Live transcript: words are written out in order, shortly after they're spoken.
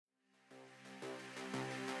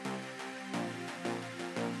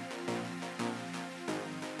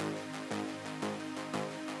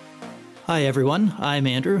Hi, everyone. I'm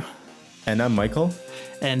Andrew. And I'm Michael.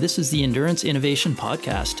 And this is the Endurance Innovation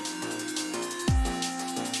Podcast.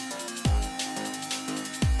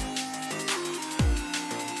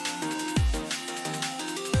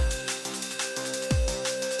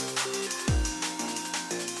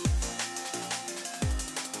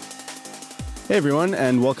 Hey everyone,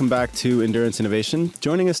 and welcome back to Endurance Innovation.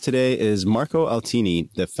 Joining us today is Marco Altini,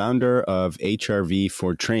 the founder of HRV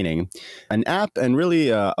for Training, an app and really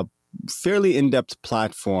a fairly in-depth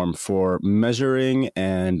platform for measuring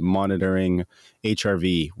and monitoring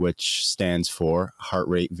HRV, which stands for heart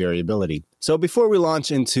rate variability. So before we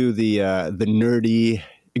launch into the nerdy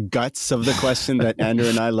guts of the question that Andrew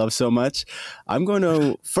and I love so much, I'm going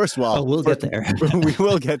to, first of all... we'll get there. We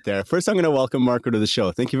will get there. First, I'm going to welcome Marco to the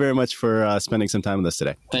show. Thank you very much for spending some time with us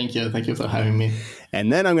today. Thank you. Thank you for having me.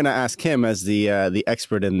 And then I'm going to ask him, as the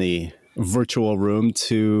expert in the virtual room,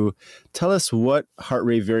 to tell us what heart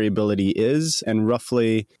rate variability is and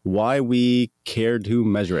roughly why we care to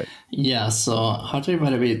measure it. Yeah, so heart rate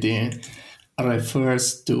variability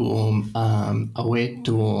refers to a way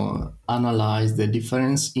to analyze the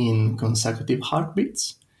difference in consecutive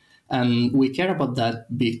heartbeats. And we care about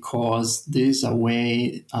that because this is a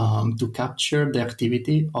way to capture the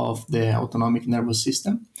activity of the autonomic nervous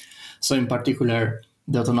system. So in particular,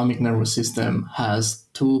 the autonomic nervous system has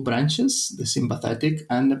two branches, the sympathetic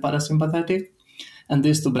and the parasympathetic. And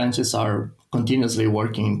these two branches are continuously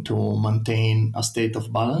working to maintain a state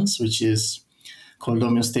of balance, which is called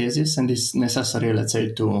homeostasis, and is necessary, let's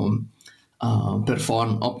say, to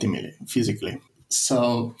perform optimally physically.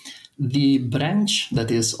 So the branch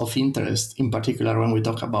that is of interest, in particular when we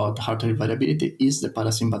talk about heart rate variability, is the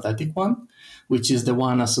parasympathetic one, which is the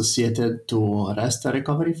one associated to rest and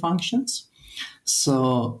recovery functions.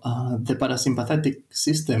 So the parasympathetic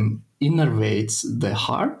system innervates the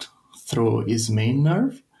heart through its main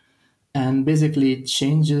nerve and basically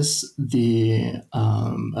changes the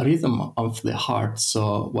rhythm of the heart,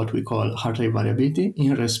 so what we call heart rate variability,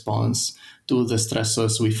 in response to the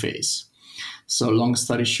stressors we face. So long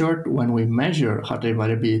story short, when we measure heart rate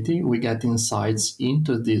variability, we get insights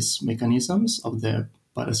into these mechanisms of the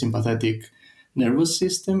parasympathetic nervous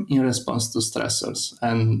system in response to stressors.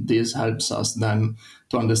 And this helps us then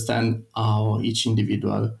to understand how each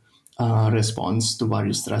individual responds to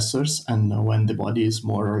various stressors and when the body is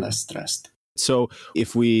more or less stressed. So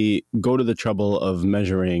if we go to the trouble of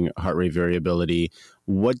measuring heart rate variability,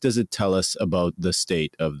 what does it tell us about the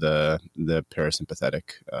state of the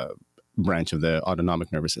parasympathetic branch of the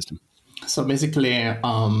autonomic nervous system? So basically,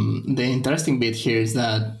 the interesting bit here is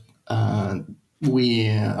that we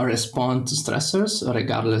respond to stressors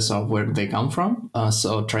regardless of where they come from.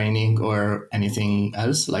 So training or anything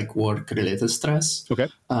else like work-related stress. Okay.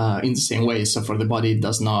 In the same way. So for the body, it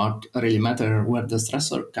does not really matter where the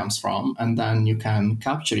stressor comes from. And then you can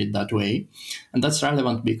capture it that way. And that's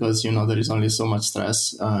relevant because, there is only so much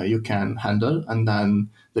stress you can handle. And then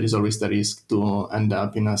there is always the risk to end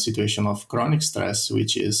up in a situation of chronic stress,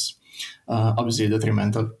 which is obviously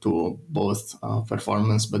detrimental to both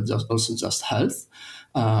performance, but also just health.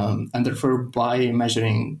 And therefore, by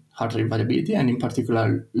measuring heart rate variability, and in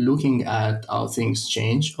particular, looking at how things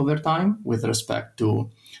change over time with respect to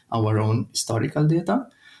our own historical data,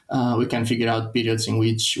 we can figure out periods in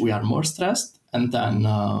which we are more stressed and then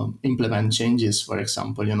implement changes, for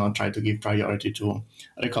example, try to give priority to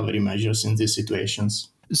recovery measures in these situations.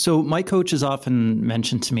 So my coach has often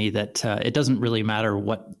mentioned to me that it doesn't really matter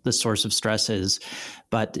what the source of stress is,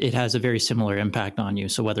 but it has a very similar impact on you.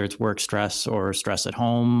 So whether it's work stress or stress at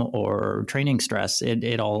home or training stress,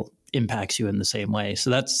 it all impacts you in the same way. So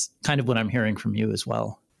that's kind of what I'm hearing from you as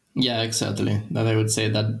well. Yeah, exactly. That I would say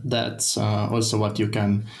that's also what you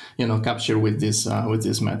can, capture with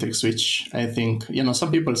these metrics, which I think,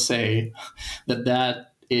 some people say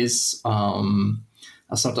that is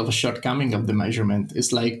a sort of a shortcoming of the measurement.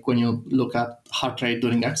 It's like when you look at heart rate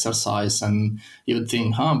during exercise and you would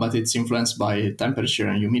think, but it's influenced by temperature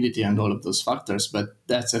and humidity and all of those factors. But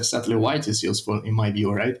that's exactly why it is useful in my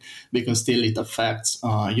view, right? Because still it affects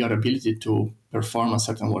your ability to perform a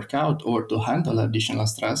certain workout or to handle additional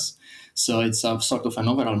stress. So it's a sort of an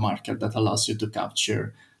overall marker that allows you to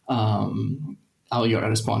capture how you're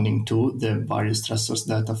responding to the various stressors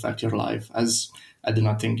that affect your life. As I do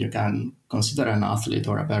not think you can consider an athlete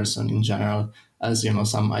or a person in general as,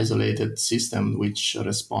 some isolated system which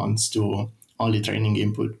responds to only training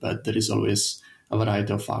input, but there is always a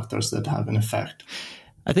variety of factors that have an effect.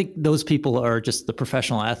 I think those people are just the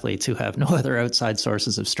professional athletes who have no other outside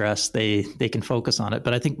sources of stress. They can focus on it.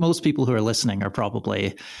 But I think most people who are listening are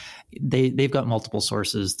probably they've got multiple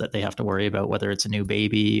sources that they have to worry about, whether it's a new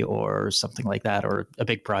baby or something like that, or a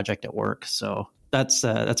big project at work. So that's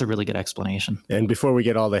a really good explanation. And before we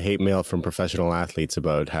get all the hate mail from professional athletes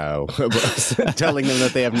about how telling them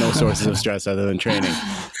that they have no sources of stress other than training.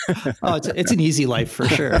 Oh, it's an easy life for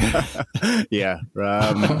sure. Yeah.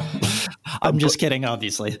 I'm just kidding,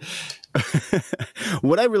 obviously.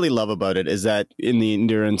 What I really love about it is that in the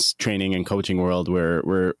endurance training and coaching world,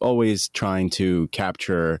 we're always trying to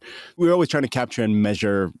capture and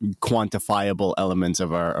measure quantifiable elements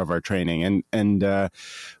of our training, and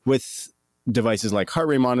with devices like heart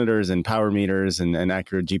rate monitors and power meters and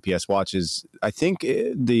accurate GPS watches, I think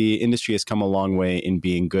the industry has come a long way in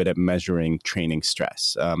being good at measuring training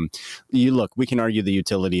stress. We can argue the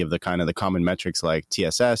utility of the common metrics like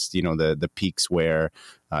TSS, the peaks where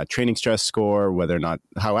training stress score, whether or not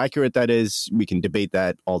how accurate that is, we can debate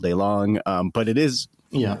that all day long. But it is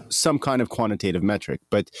some kind of quantitative metric.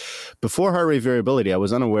 But before heart rate variability, I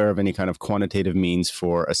was unaware of any kind of quantitative means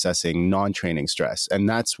for assessing non-training stress. And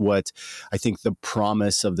that's what I think the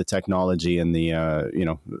promise of the technology and the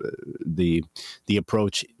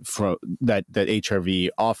approach that HRV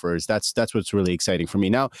offers. That's what's really exciting for me.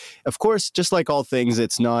 Now, of course, just like all things,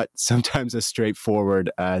 it's not sometimes as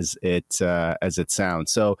straightforward as it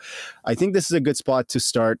sounds. So I think this is a good spot to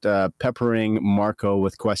start peppering Marco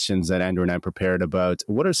with questions that Andrew and I prepared about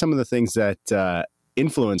what are some of the things that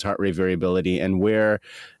influence heart rate variability and where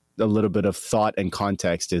a little bit of thought and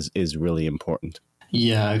context is really important.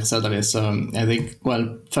 Yeah, exactly. So I think,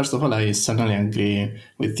 well, first of all, I certainly agree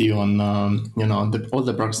with you on, all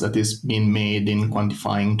the progress that is being made in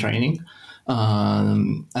quantifying training.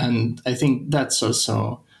 And I think that's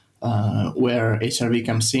also where HRV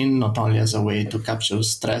comes in, not only as a way to capture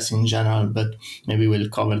stress in general, but maybe we'll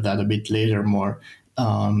cover that a bit later more,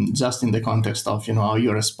 just in the context of, how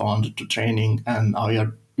you respond to training and how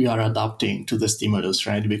you are adapting to the stimulus,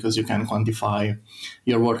 right? Because you can quantify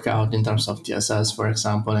your workout in terms of TSS, for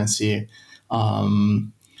example, and see,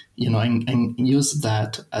 and use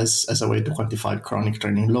that as a way to quantify chronic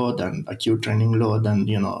training load and acute training load and,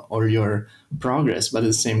 or your progress. But at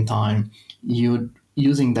the same time,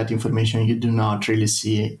 using that information, you do not really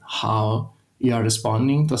see how you are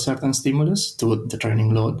responding to a certain stimulus, to the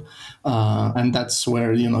training load. And that's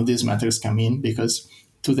where, these metrics come in, because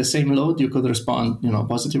to the same load, you could respond,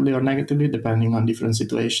 positively or negatively, depending on different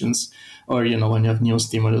situations. Or, when you have new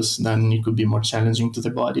stimulus, then it could be more challenging to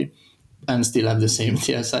the body and still have the same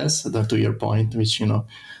TSS, to your point, which,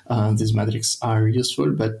 these metrics are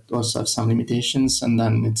useful, but also have some limitations. And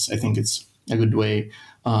then I think it's a good way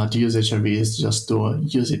to use HRV is just to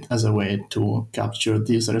use it as a way to capture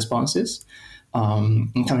these responses.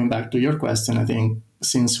 And coming back to your question, I think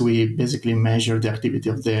since we basically measure the activity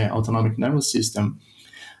of the autonomic nervous system,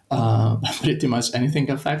 pretty much anything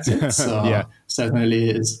affects it. So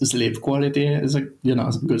certainly sleep quality is a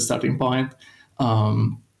good starting point.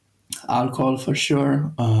 Alcohol for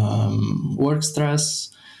sure, work stress,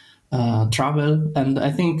 travel, and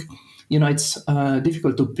I think it's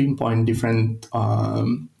difficult to pinpoint different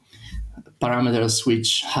parameters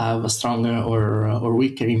which have a stronger or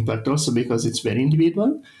weaker impact, also because it's very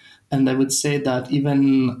individual. And I would say that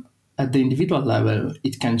even at the individual level,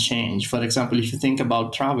 it can change. For example, if you think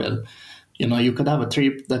about travel, you could have a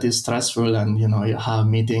trip that is stressful and, you have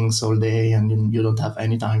meetings all day and you don't have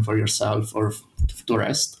any time for yourself or to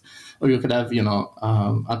rest. Or you could have,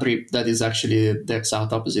 a trip that is actually the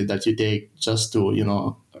exact opposite, that you take just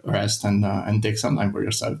to, rest and take some time for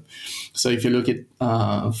yourself. So if you look at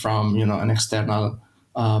from, an external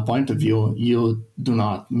point of view, you do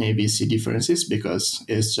not maybe see differences because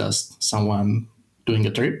it's just someone doing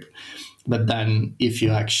a trip. But then if you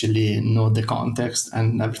actually know the context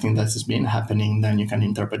and everything that has been happening, then you can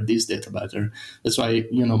interpret this data better. That's why,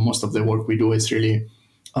 most of the work we do is really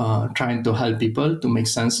trying to help people to make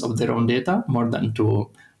sense of their own data more than to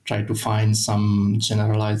try to find some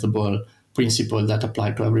generalizable principle that apply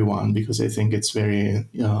to everyone, because I think it's very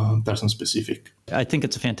person specific. I think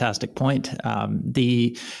it's a fantastic point.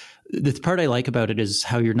 The part I like about it is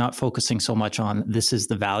how you're not focusing so much on this is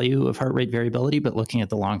the value of heart rate variability, but looking at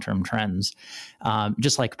the long-term trends.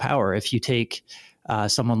 Just like power, if you take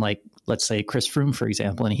someone like, let's say, Chris Froome, for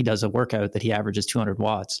example, and he does a workout that he averages 200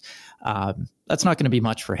 watts, that's not going to be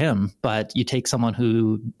much for him. But you take someone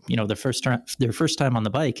who, their first time on the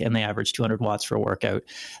bike and they average 200 watts for a workout,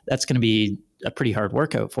 that's going to be a pretty hard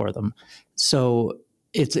workout for them. So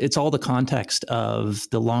it's all the context of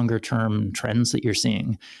the longer term trends that you're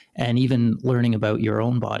seeing, and even learning about your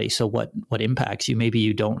own body. So what impacts you? Maybe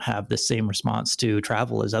you don't have the same response to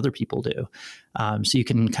travel as other people do. So you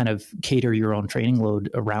can kind of cater your own training load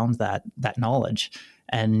around that knowledge,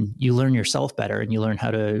 and you learn yourself better, and you learn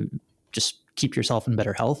how to just keep yourself in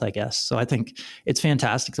better health, I guess. So I think it's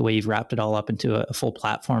fantastic the way you've wrapped it all up into a full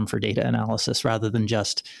platform for data analysis, rather than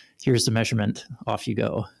just here's the measurement, off you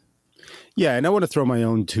go. Yeah, and I want to throw my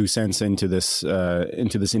own 2 cents into this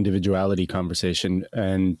individuality conversation.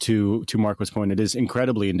 And to Marco's point, it is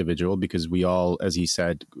incredibly individual, because we all, as he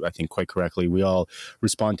said, I think quite correctly, we all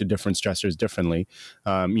respond to different stressors differently.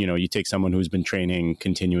 You take someone who's been training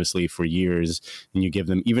continuously for years, and you give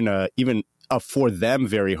them even a for them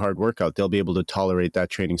very hard workout, they'll be able to tolerate that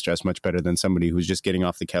training stress much better than somebody who's just getting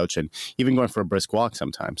off the couch and even going for a brisk walk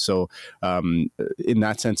sometimes. So in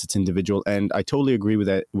that sense, it's individual. And I totally agree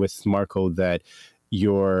with Marco that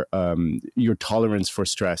your tolerance for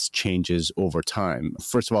stress changes over time.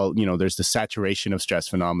 First of all, there's the saturation of stress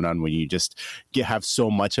phenomenon, when you just have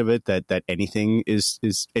so much of it that anything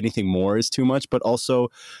more is too much. But also,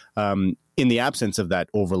 in the absence of that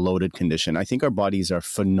overloaded condition, I think our bodies are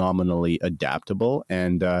phenomenally adaptable,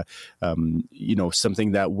 and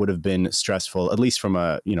something that would have been stressful, at least from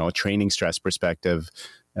a training stress perspective,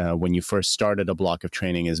 when you first started a block of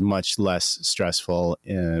training, is much less stressful,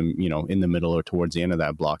 in the middle or towards the end of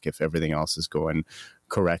that block, if everything else is going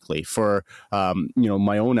correctly. For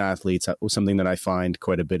my own athletes, something that I find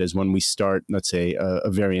quite a bit is when we start, let's say, a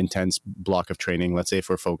very intense block of training, let's say if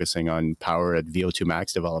we're focusing on power at VO2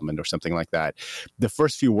 max development or something like that, the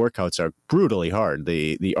first few workouts are brutally hard.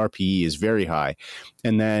 The RPE is very high,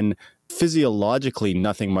 and then physiologically,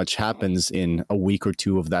 nothing much happens in a week or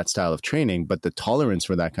two of that style of training, but the tolerance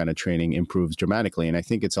for that kind of training improves dramatically. And I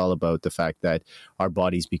think it's all about the fact that our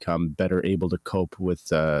bodies become better able to cope with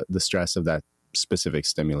the stress of that specific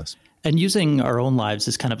stimulus. And using our own lives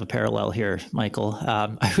is kind of a parallel here, Michael.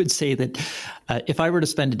 I would say that if I were to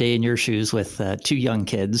spend a day in your shoes with 2 young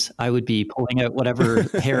kids, I would be pulling out whatever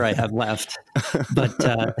hair I have left.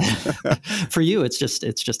 But for you, it's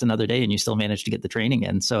just another day, and you still manage to get the training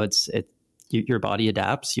in. So your body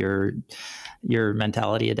adapts, your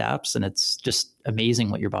mentality adapts, and it's just amazing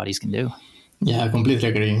what your bodies can do. Yeah, I completely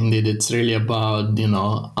agree. Indeed, it's really about,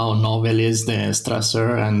 how novel is the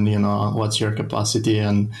stressor, and, what's your capacity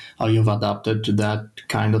and how you've adapted to that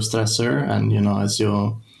kind of stressor. And, as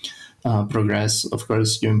you progress, of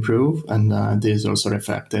course, you improve. And this is also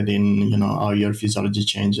reflected in, how your physiology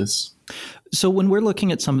changes. So when we're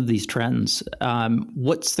looking at some of these trends,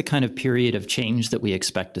 what's the kind of period of change that we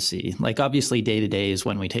expect to see? Like, obviously, day to day is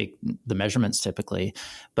when we take the measurements typically,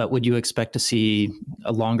 but would you expect to see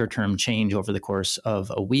a longer term change over the course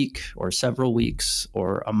of a week or several weeks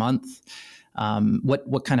or a month?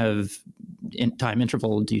 What kind of time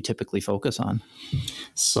interval do you typically focus on?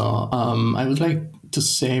 So I would like to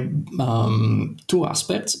say 2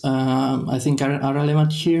 aspects I think are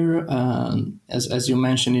relevant here. As you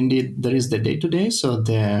mentioned, indeed, there is the day-to-day, so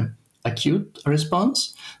the acute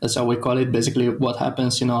response. That's how we call it. Basically, what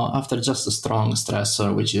happens, after just a strong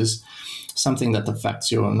stressor, which is something that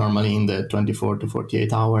affects you normally in the 24 to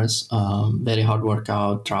 48 hours, very hard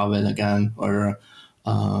workout, travel again, or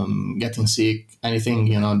getting sick, anything,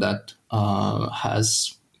 that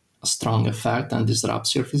has a strong effect and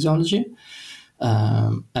disrupts your physiology.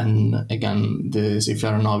 And again, if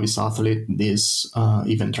you're a novice athlete, this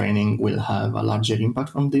event training will have a larger impact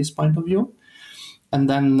from this point of view. And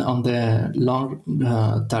then on the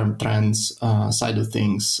long-term trends side of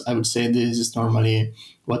things, I would say this is normally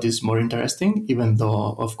what is more interesting, even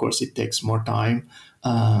though, of course, it takes more time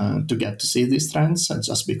to get to see these trends,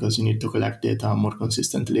 just because you need to collect data more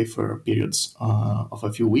consistently for periods of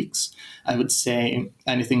a few weeks. I would say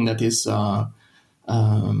anything that is a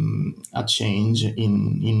change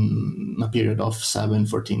in a period of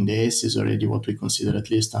 14 days is already what we consider at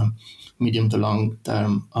least a medium to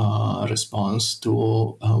long-term response to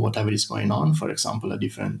whatever is going on, for example, a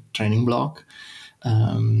different training block.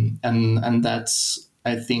 And that's,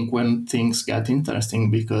 I think, when things get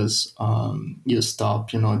interesting, because you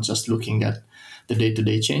stop, just looking at the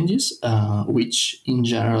day-to-day changes, which in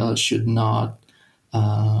general should not,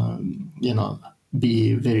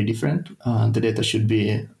 be very different. The data should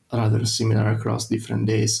be rather similar across different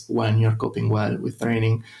days when you're coping well with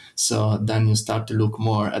training. So then you start to look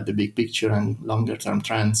more at the big picture and longer-term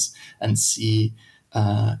trends and see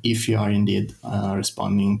if you are indeed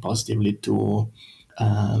responding positively to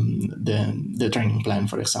the training plan,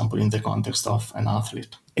 for example, in the context of an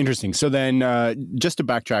athlete. Interesting. So then just to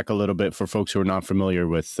backtrack a little bit for folks who are not familiar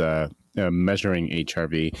with measuring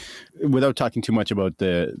HRV. Without talking too much about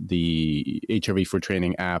the HRV for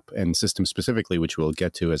Training app and system specifically, which we'll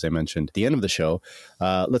get to, as I mentioned at the end of the show,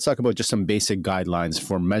 let's talk about just some basic guidelines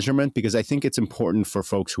for measurement, because I think it's important for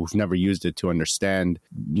folks who've never used it to understand,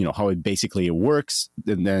 how it basically works,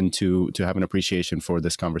 and then to have an appreciation for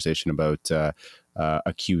this conversation about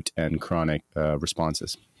acute and chronic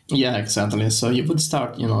responses. Yeah, exactly. So you would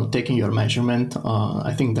start, taking your measurement.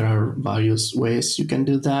 I think there are various ways you can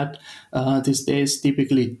do that. These days,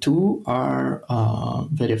 typically two are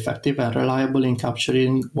very effective and reliable in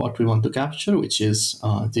capturing what we want to capture, which is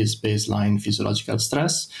this baseline physiological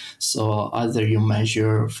stress. So either you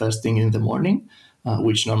measure first thing in the morning,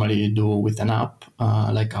 which normally you do with an app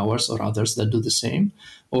like ours or others that do the same,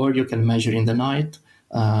 or you can measure in the night.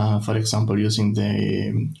 For example, using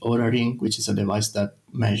the Oura Ring, which is a device that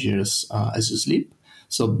measures as you sleep.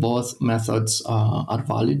 So both methods are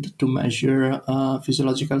valid to measure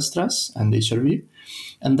physiological stress and HRV,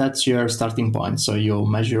 and that's your starting point. So you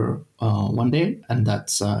measure one day, and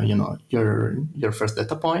that's your first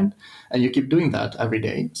data point, and you keep doing that every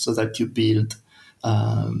day so that you build,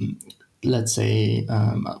 let's say,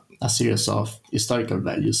 a series of historical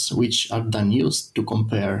values, which are then used to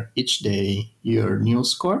compare each day your new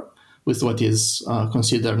score with what is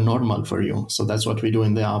considered normal for you. So that's what we do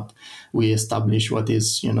in the app. We establish what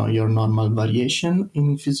is, your normal variation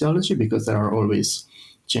in physiology, because there are always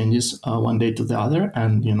changes one day to the other.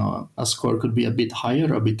 And, a score could be a bit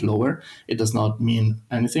higher or a bit lower. It does not mean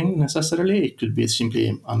anything necessarily. It could be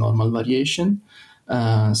simply a normal variation.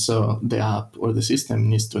 So the app or the system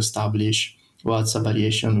needs to establish what's a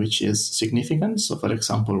variation which is significant. So, for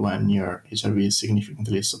example, when your HRV is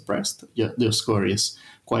significantly suppressed, your score is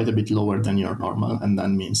quite a bit lower than your normal, and that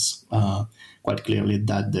means quite clearly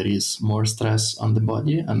that there is more stress on the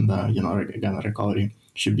body, and again, recovery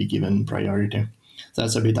should be given priority.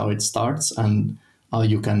 That's a bit how it starts, and how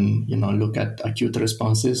you can look at acute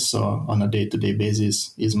responses. So, on a day-to-day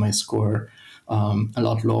basis, is my score a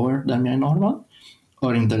lot lower than my normal?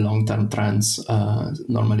 Or in the long-term trends,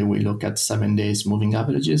 normally we look at 7 days moving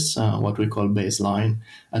averages, what we call baseline,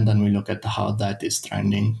 and then we look at how that is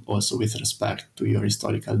trending also with respect to your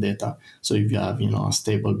historical data. So if you have, a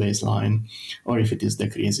stable baseline, or if it is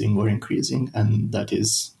decreasing or increasing, and that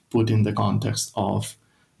is put in the context of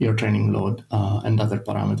your training load and other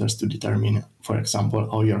parameters to determine, for example,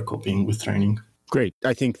 how you're coping with training. Great.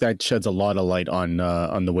 I think that sheds a lot of light on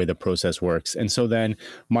the way the process works. And so then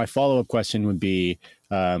my follow-up question would be,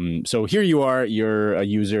 so here you are, you're a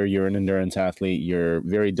user, you're an endurance athlete, you're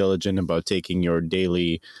very diligent about taking your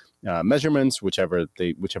daily measurements, whichever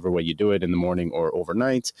way you do it, in the morning or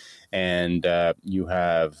overnight. And you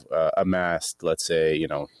have amassed, let's say,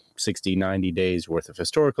 60, 90 days worth of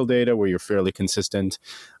historical data where you're fairly consistent.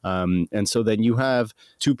 And so then you have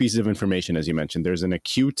two pieces of information, as you mentioned. There's an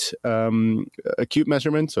acute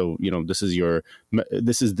measurement. So, this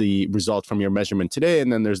is the result from your measurement today.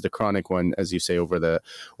 And then there's the chronic one, as you say, over the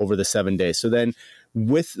 7 days. So then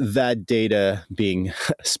with that data being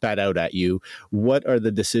spat out at you, what are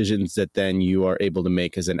the decisions that then you are able to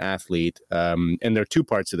make as an athlete? And there are two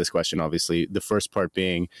parts to this question, obviously. The first part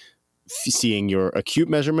being seeing your acute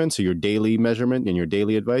measurement, so your daily measurement and your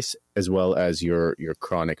daily advice, as well as your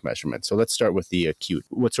chronic measurement. So let's start with the acute.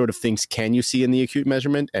 What sort of things can you see in the acute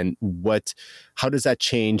measurement, and how does that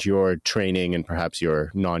change your training and perhaps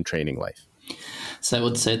your non-training life? So I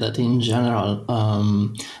would say that in general,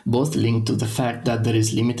 both linked to the fact that there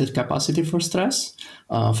is limited capacity for stress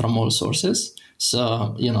from all sources.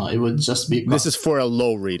 So, it would just be... This is for a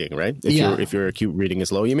low reading, right? If your acute reading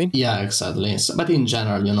is low, you mean? Yeah, exactly. So, but in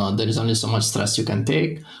general, there is only so much stress you can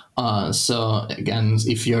take. So again,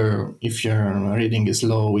 if your reading is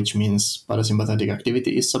low, which means parasympathetic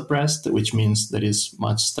activity is suppressed, which means there is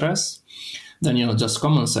much stress, then, just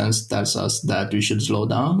common sense tells us that we should slow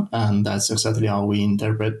down. And that's exactly how we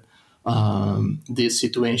interpret this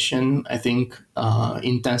situation. I think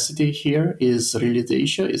intensity here is really the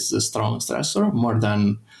issue. It's a strong stressor more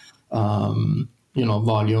than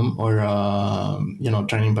volume or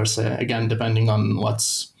training per se. Again, depending on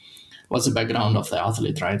what's the background of the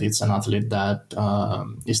athlete, right? It's an athlete that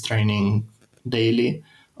is training daily.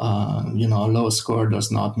 Low score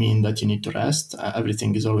does not mean that you need to rest.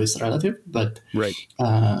 Everything is always relative, but right.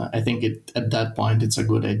 I think at that point it's a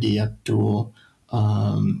good idea to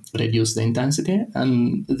reduce the intensity,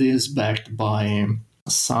 and this is backed by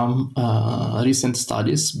some recent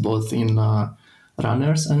studies, both in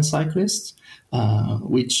runners and cyclists,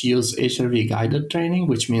 which use HRV guided training,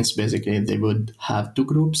 which means basically they would have two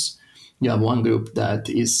groups. you have one group that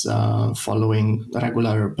is following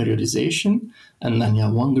regular periodization, and then you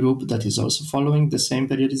have one group that is also following the same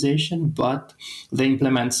periodization, but they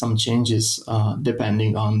implement some changes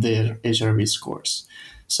depending on their HRV scores.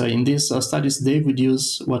 So in these studies, they would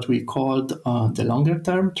use what we called the longer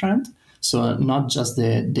term trend. So not just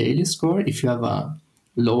the daily score. If you have a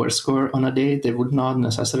lower score on a day, they would not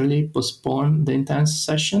necessarily postpone the intense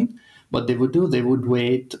session. What they would do, they would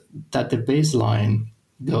wait that the baseline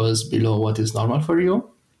goes below what is normal for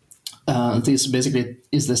you. This basically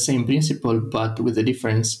is the same principle, but with the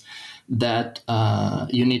difference that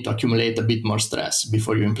you need to accumulate a bit more stress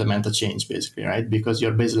before you implement a change, basically, right? Because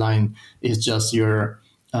your baseline is just your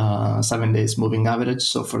 7 days moving average.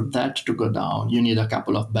 So for that to go down, you need a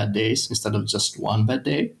couple of bad days instead of just one bad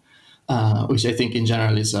day, which I think in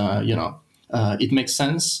general is, it makes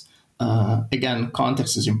sense. Again,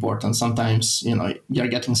 context is important. Sometimes, you're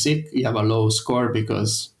getting sick, you have a low score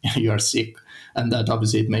because you are sick, and that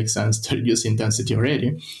obviously it makes sense to reduce intensity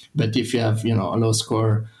already. But if you have, a low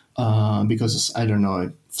score because, I don't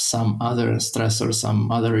know, some other stress or some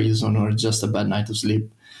other reason or just a bad night of sleep,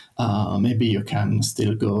 maybe you can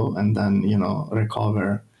still go and then,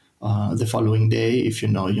 recover the following day if you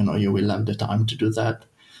will have the time to do that.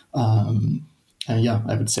 And yeah,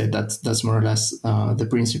 I would say that's more or less the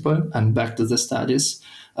principle. And back to the studies.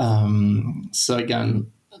 So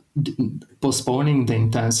again, postponing the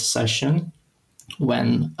intense session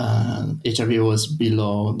when HRV was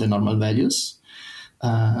below the normal values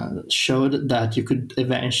showed that you could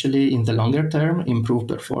eventually, in the longer term, improve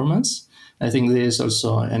performance. I think there is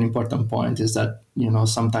also an important point is that,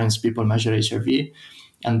 sometimes people measure HRV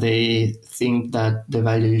and they think that the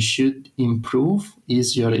value you should improve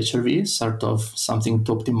is your HRV, sort of something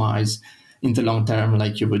to optimize in the long term,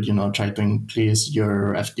 like you would, try to increase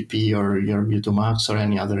your FTP or your VO2 max or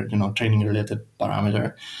any other, training related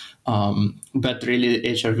parameter. But really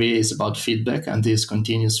HRV is about feedback and this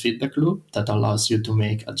continuous feedback loop that allows you to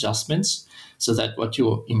make adjustments so that what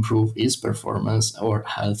you improve is performance or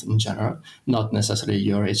health in general, not necessarily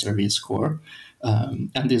your HRV score.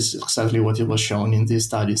 And this is exactly what it was shown in these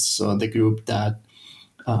studies. So the group that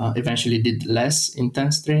eventually did less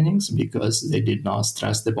intense trainings because they did not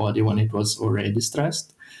stress the body when it was already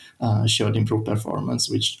stressed, showed improved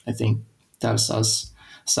performance, which I think tells us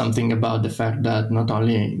something about the fact that not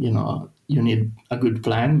only, you need a good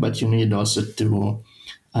plan, but you need also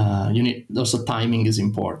timing is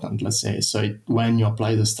important, let's say. So when you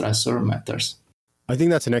apply the stressor matters. I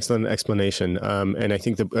think that's an excellent explanation. And I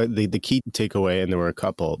think the key takeaway, and there were a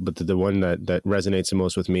couple, but the one that resonates the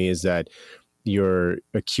most with me is that your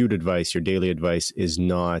acute advice, your daily advice is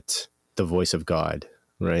not the voice of God,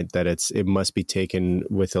 right? That it must be taken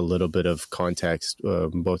with a little bit of context,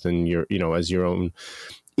 both in your, in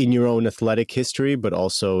your own athletic history, but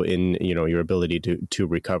also in, your ability to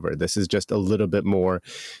recover. This is just a little bit more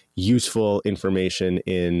useful information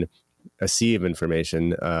in a sea of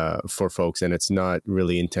information for folks. And it's not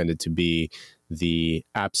really intended to be the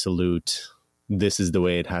absolute, this is the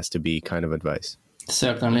way it has to be kind of advice.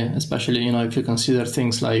 Certainly, especially, if you consider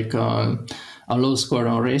things like a low score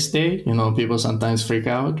on race day, people sometimes freak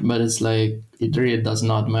out, but it's like, it really does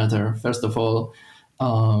not matter. First of all,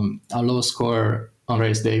 a low score on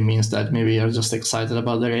race day means that maybe you're just excited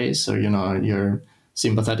about the race or, your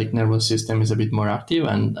sympathetic nervous system is a bit more active,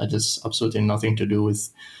 and it has absolutely nothing to do with,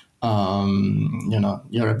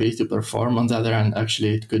 your ability to perform. On the other hand,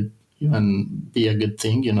 actually, it could even be a good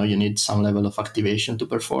thing. You need some level of activation to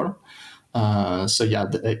perform.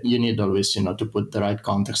 You need always, to put the right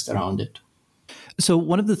context around it. So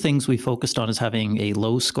one of the things we focused on is having a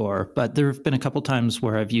low score, but there have been a couple times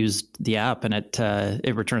where I've used the app and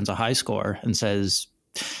it returns a high score and says,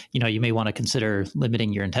 you may want to consider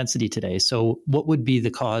limiting your intensity today. So what would be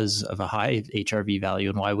the cause of a high HRV value,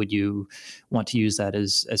 and why would you want to use that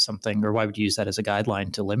as something, or why would you use that as a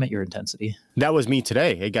guideline to limit your intensity? That was me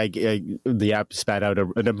today. The app spat out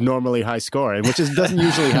an abnormally high score, which doesn't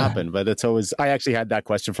usually happen, but it's always, I actually had that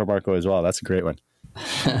question for Marco as well. That's a great one.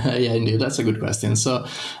 Yeah, indeed. That's a good question. So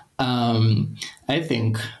I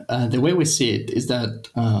think the way we see it is that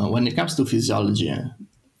when it comes to physiology,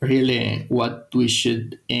 really what we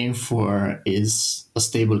should aim for is a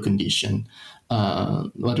stable condition.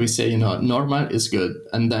 What we say, normal is good.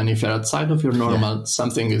 And then if you're outside of your normal,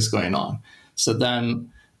 something is going on. So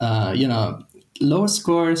then, lower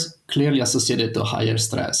scores clearly associated to higher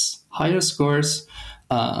stress. Higher scores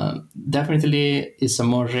definitely is a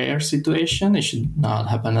more rare situation. It should not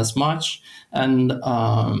happen as much. And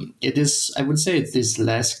it is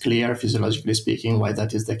less clear, physiologically speaking, why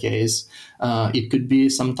that is the case. It could be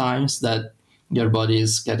sometimes that your body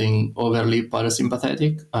is getting overly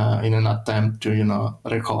parasympathetic in an attempt to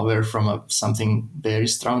recover from something very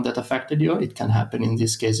strong that affected you. It can happen in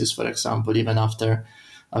these cases, for example, even after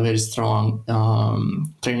a very strong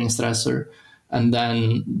training stressor. And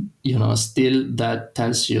then, still that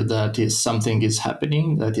tells you that something is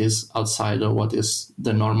happening that is outside of what is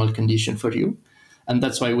the normal condition for you. And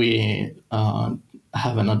that's why we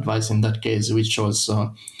have an advice in that case, which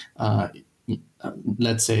also,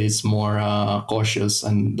 let's say, is more cautious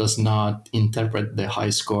and does not interpret the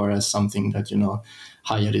high score as something that,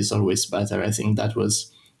 higher is always better. I think that was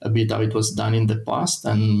a bit how it was done in the past,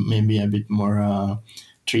 and maybe a bit more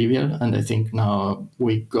trivial. And I think now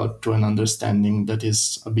we got to an understanding that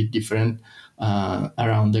is a bit different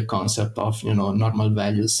around the concept of normal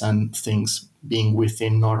values and things being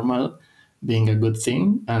within normal being a good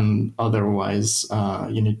thing, and otherwise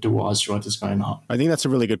you need to watch what is going on. I think that's a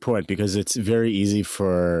really good point, because it's very easy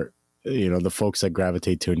for the folks that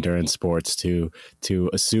gravitate to endurance sports to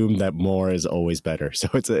assume that more is always better. So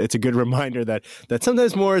it's a good reminder that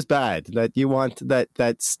sometimes more is bad, that you want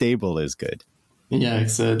that stable is good. Yeah,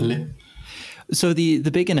 exactly. So the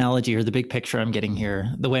big analogy, or the big picture I'm getting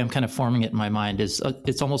here, the way I'm kind of forming it in my mind is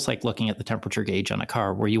it's almost like looking at the temperature gauge on a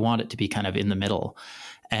car, where you want it to be kind of in the middle.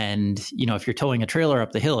 And, if you're towing a trailer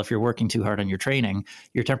up the hill, if you're working too hard on your training,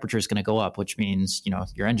 your temperature is going to go up, which means,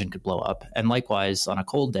 your engine could blow up. And likewise, on a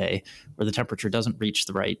cold day where the temperature doesn't reach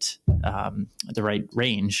the right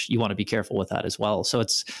range, you want to be careful with that as well. So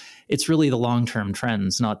it's really the long-term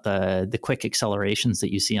trends, not the quick accelerations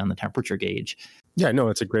that you see on the temperature gauge. Yeah, no,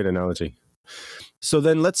 it's a great analogy. So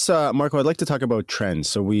then let's, Marco, I'd like to talk about trends.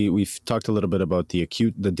 So we've talked a little bit about the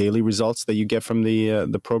daily results that you get from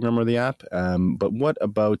the program or the app. But what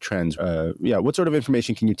about trends? What sort of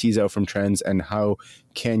information can you tease out from trends, and how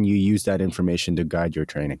can you use that information to guide your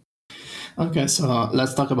training? Okay, so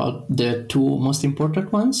let's talk about the two most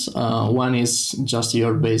important ones. One is just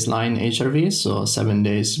your baseline HRV, so 7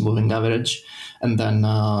 days moving average, and then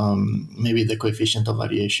maybe the coefficient of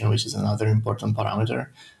variation, which is another important parameter.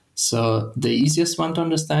 So the easiest one to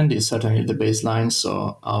understand is certainly the baseline,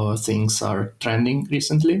 so how things are trending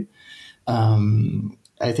recently.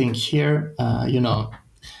 I think here,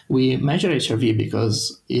 we measure HRV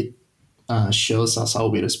because it shows us how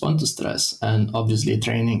we respond to stress. And obviously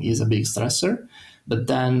training is a big stressor, but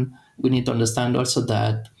then we need to understand also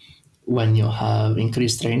that when you have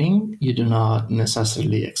increased training, you do not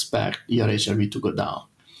necessarily expect your HRV to go down.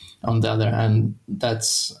 On the other hand,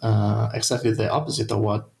 that's exactly the opposite of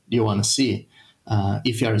what you want to see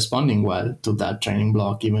if you're responding well to that training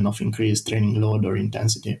block, even of increased training load or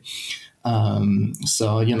intensity.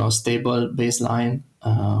 So, stable baseline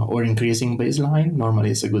or increasing baseline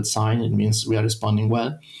normally is a good sign. It means we are responding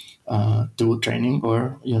well to training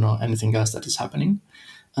or, anything else that is happening.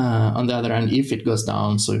 On the other hand, if it goes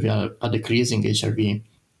down, so if you are a decreasing HRV,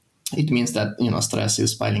 it means that stress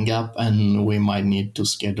is piling up, and we might need to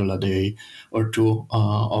schedule a day or two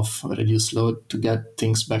of reduced load to get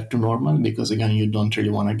things back to normal, because again, you don't really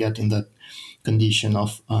want to get in that condition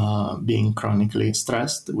of being chronically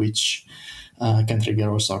stressed, which can trigger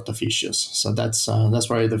all sorts of issues. So that's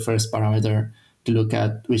probably the first parameter to look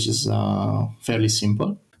at, which is fairly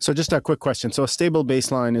simple. So just a quick question. So a stable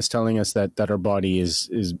baseline is telling us that our body is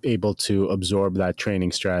able to absorb that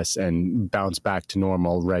training stress and bounce back to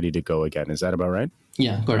normal, ready to go again. Is that about right?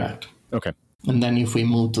 Yeah, correct. Okay. And then if we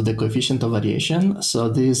move to the coefficient of variation, so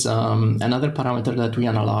this is another parameter that we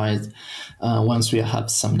analyzed once we have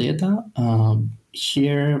some data.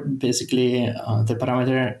 Here, basically, the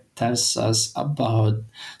parameter tells us about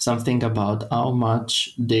something about how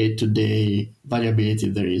much day-to-day variability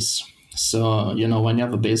there is. So, when you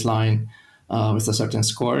have a baseline with a certain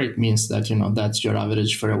score, it means that, that's your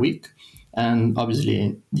average for a week. And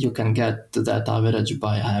obviously, you can get to that average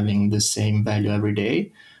by having the same value every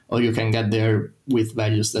day, or you can get there with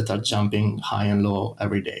values that are jumping high and low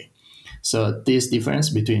every day. So this difference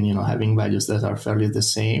between, having values that are fairly the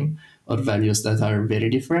same or values that are very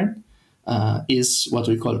different is what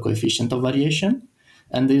we call coefficient of variation.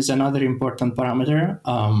 And there's another important parameter,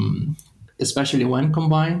 especially when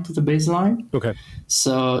combined to the baseline. Okay.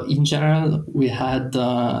 So in general, we had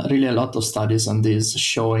really a lot of studies on this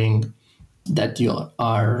showing that you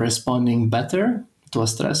are responding better to a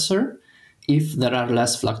stressor if there are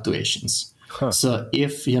less fluctuations. Huh. So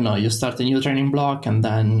if, you start a new training block and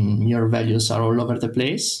then your values are all over the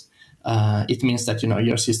place, it means that,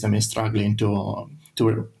 your system is struggling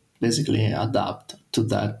to basically adapt to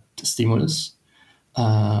that stimulus.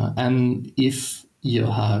 And if you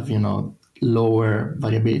have, lower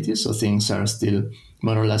variability, so things are still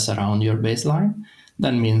more or less around your baseline,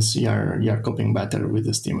 that means you're coping better with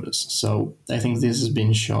the stimulus. So I think this has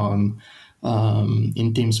been shown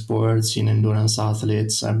in team sports, in endurance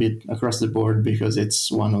athletes, a bit across the board, because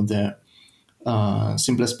it's one of the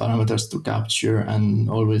simplest parameters to capture and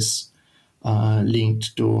always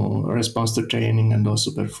linked to response to training and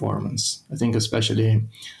also performance. I think especially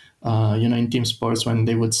in team sports, when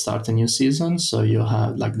they would start a new season, so you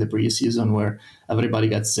have like the pre-season where everybody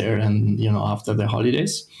gets there, and after the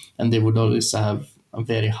holidays, and they would always have a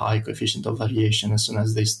very high coefficient of variation as soon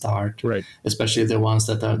as they start, right? Especially the ones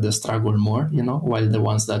that struggle more, while the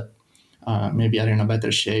ones that maybe are in a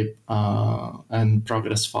better shape and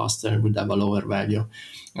progress faster would have a lower value.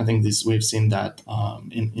 I think we've seen that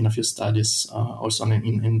in a few studies, also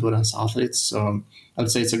in endurance athletes. So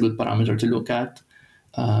I'd say it's a good parameter to look at.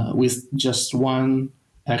 With just one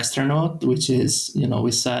extra note, which is,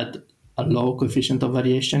 we said a low coefficient of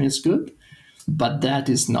variation is good, but that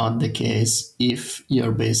is not the case if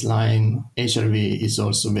your baseline HRV is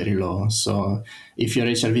also very low. So if your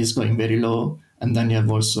HRV is going very low, and then you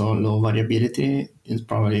have also low variability, it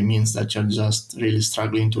probably means that you're just really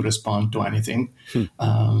struggling to respond to anything.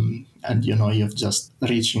 And you're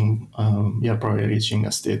probably reaching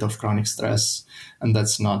a state of chronic stress, and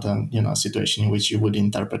that's not a situation in which you would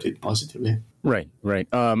interpret it positively. Right.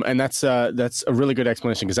 And that's a really good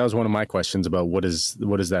explanation, because that was one of my questions about what is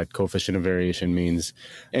that coefficient of variation means.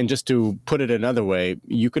 And just to put it another way,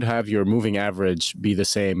 you could have your moving average be the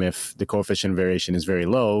same if the coefficient of variation is very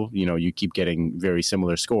low, you keep getting very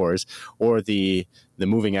similar scores, or the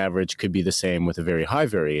moving average could be the same with a very high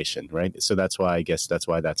variation, right? So that's why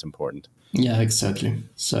that's important. Yeah, exactly.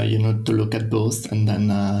 So to look at both and then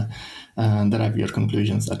derive your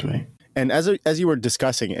conclusions that way. And as you were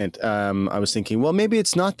discussing it, I was thinking, well, maybe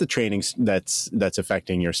it's not the training that's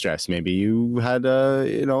affecting your stress. Maybe you had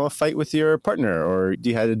a fight with your partner, or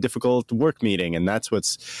you had a difficult work meeting, and that's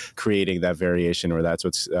what's creating that variation, or that's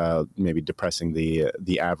what's maybe depressing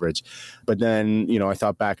the average. But then I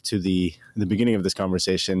thought back to the beginning of this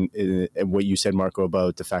conversation, and what you said, Marco,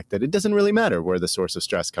 about the fact that it doesn't really matter where the source of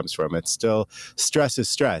stress comes from. It's still stress is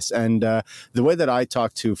stress, and the way that I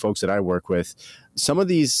talk to folks that I work with, some of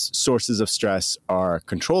these sources of stress are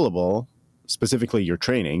controllable, specifically your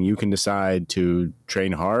training. You can decide to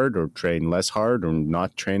train hard or train less hard or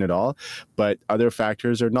not train at all. But other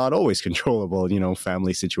factors are not always controllable,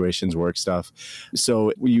 family situations, work stuff.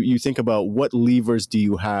 So you think about what levers do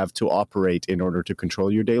you have to operate in order to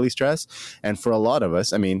control your daily stress? And for a lot of us,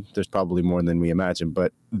 there's probably more than we imagine,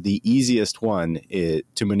 but the easiest one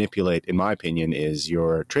to manipulate, in my opinion, is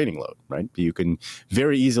your training load, right? You can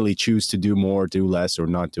very easily choose to do more, do less, or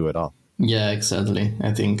not do at all. Yeah, exactly.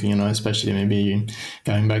 I think, especially maybe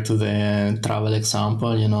going back to the travel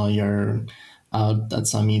example, you're out at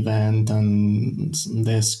some event and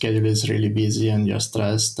the schedule is really busy and you're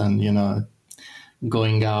stressed, and,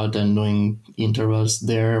 going out and doing intervals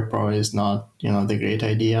there probably is not, the great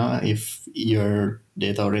idea if your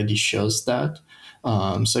data already shows that.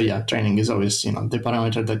 So yeah, training is always, the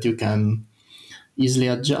parameter that you can easily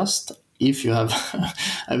adjust if you have,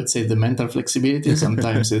 I would say, the mental flexibility.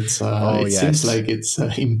 Sometimes it's seems like it's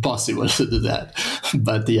impossible to do that,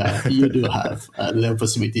 but yeah, you do have the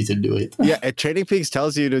possibility to do it. Yeah, Training Peaks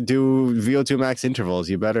tells you to do VO2 max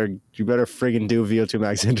intervals. You better friggin' do VO2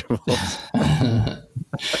 max intervals.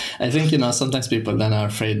 I think sometimes people then are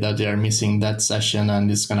afraid that they are missing that session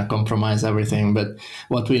and it's going to compromise everything. But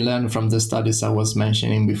what we learned from the studies I was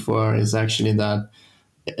mentioning before is actually that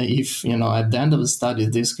if at the end of the study,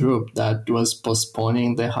 this group that was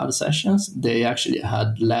postponing the hard sessions, they actually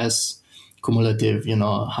had less cumulative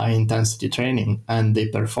high intensity training, and they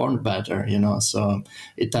performed better. So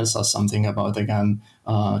it tells us something about, again,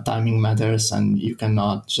 timing matters, and you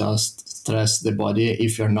cannot just stress the body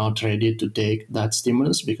if you're not ready to take that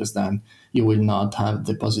stimulus, because then you will not have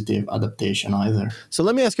the positive adaptation either. So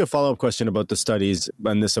let me ask you a follow-up question about the studies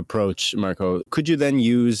and this approach, Marco. Could you then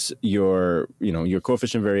use your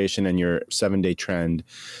coefficient variation and your 7-day trend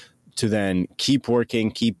to then keep working,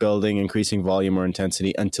 keep building, increasing volume or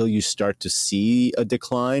intensity until you start to see a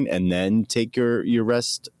decline, and then take your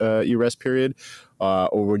rest period,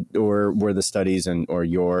 or were the studies or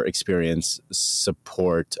your experience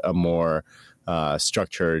support a more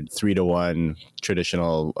structured 3-to-1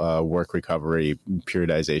 traditional work recovery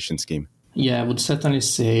periodization scheme? Yeah, I would certainly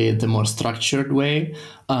say the more structured way.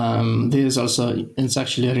 It's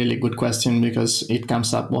actually a really good question, because it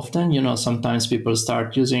comes up often. Sometimes people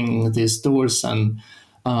start using these tools, and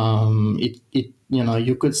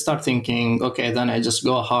you could start thinking, okay, then I just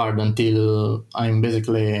go hard until I'm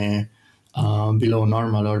basically below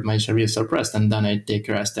normal or my HRV is suppressed, and then I take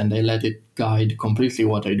rest and I let it guide completely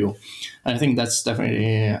what I do. And I think that's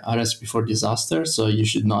definitely a recipe for disaster. So you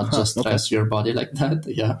should not just stress your body like that.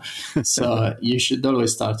 Yeah. So you should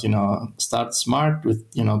always start smart with,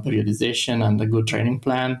 periodization and a good training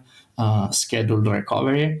plan, scheduled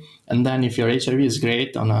recovery. And then if your HRV is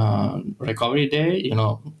great on a recovery day,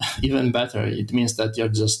 even better. It means that you're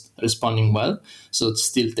just responding well. So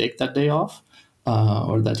still take that day off.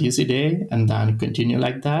 Or that easy day, and then continue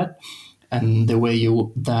like that. And the way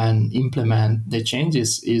you then implement the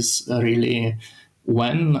changes is really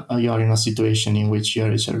when you're in a situation in which your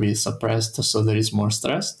HRV is suppressed, so there is more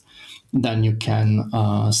stress, then you can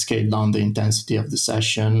scale down the intensity of the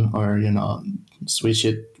session, or switch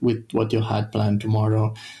it with what you had planned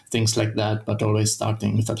tomorrow, things like that, but always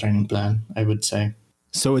starting with a training plan, I would say.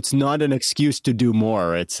 So it's not an excuse to do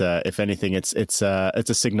more. It's if anything, it's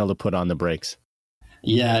a signal to put on the brakes.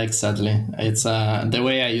 Yeah, exactly. It's the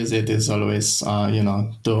way I use it is always,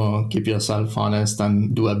 to keep yourself honest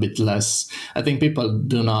and do a bit less. I think people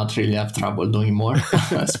do not really have trouble doing more,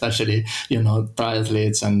 especially,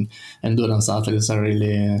 triathletes and endurance athletes are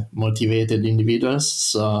really motivated individuals.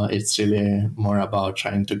 So it's really more about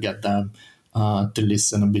trying to get them to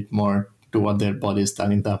listen a bit more to what their body is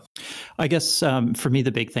telling them. I guess for me,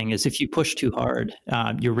 the big thing is if you push too hard,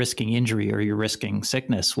 you're risking injury or you're risking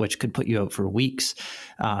sickness, which could put you out for weeks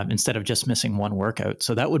instead of just missing one workout.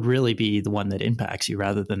 So that would really be the one that impacts you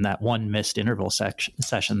rather than that one missed interval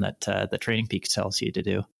session that the Training Peaks tells you to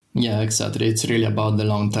do. Yeah, exactly. It's really about the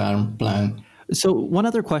long-term plan. So one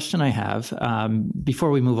other question I have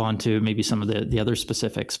before we move on to maybe some of the other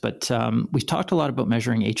specifics, but we've talked a lot about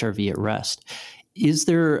measuring HRV at rest. Is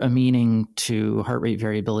there a meaning to heart rate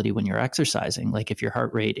variability when you're exercising? Like if your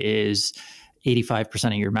heart rate is 85%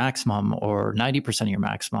 of your maximum or 90% of your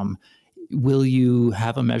maximum, will you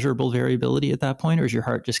have a measurable variability at that point, or is your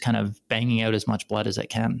heart just kind of banging out as much blood as it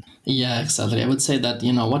can? Yeah, exactly. I would say that,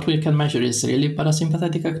 what we can measure is really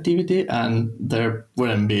parasympathetic activity, and there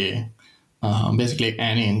wouldn't be basically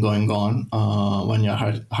any going on when your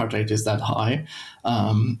heart rate is that high.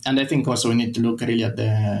 And I think also we need to look really at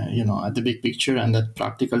the big picture and at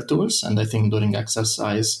practical tools. And I think during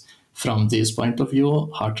exercise, from this point of view,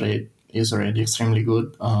 heart rate is already extremely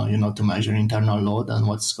good, to measure internal load and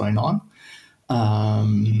what's going on.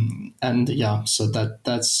 So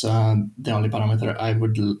that's the only parameter I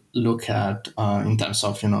would look at in terms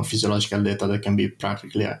of, physiological data that can be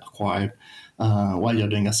practically acquired while you're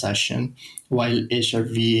doing a session, while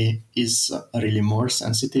HRV is really more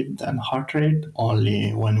sensitive than heart rate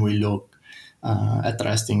only when we look at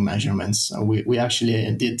resting measurements. We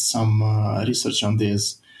actually did some research on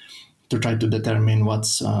this to try to determine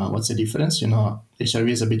what's the difference. HRV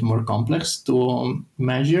is a bit more complex to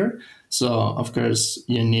measure. So, of course,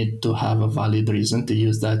 you need to have a valid reason to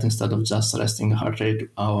use that instead of just resting heart rate.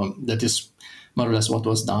 That is more or less what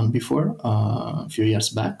was done before a few years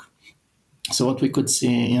back. So what we could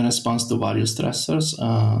see in response to various stressors,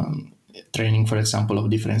 training, for example, of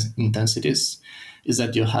different intensities, is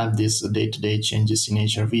that you have these day-to-day changes in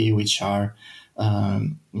HRV, which are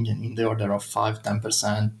in the order of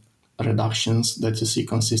 5-10% reductions that you see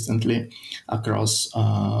consistently across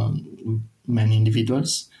many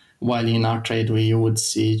individuals. While in heart rate, you would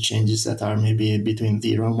see changes that are maybe between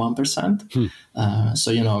 0 and 1%.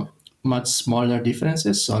 So, much smaller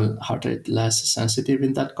differences, so heart rate less sensitive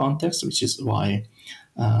in that context, which is why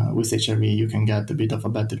with HRV you can get a bit of a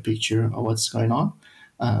better picture of what's going on.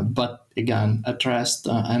 But again, at rest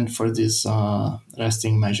and for these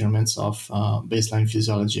resting measurements of baseline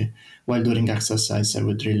physiology, while doing exercise, I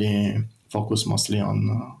would really focus mostly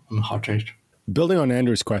on heart rate. Building on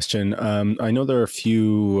Andrew's question, I know there are a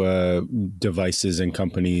few devices and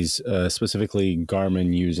companies, specifically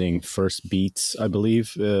Garmin, using First Beats, I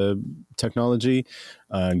believe, technology,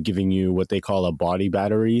 giving you what they call a body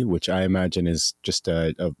battery, which I imagine is just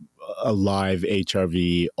a live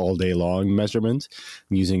HRV all day long measurement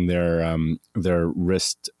using their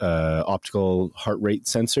wrist optical heart rate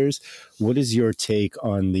sensors. What is your take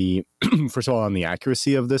on the, first of all, on the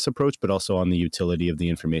accuracy of this approach, but also on the utility of the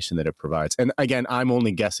information that it provides? And again, I'm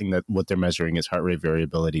only guessing that what they're measuring is heart rate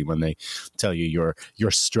variability when they tell you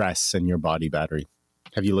your stress and your body battery.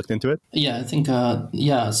 Have you looked into it? Yeah, I think,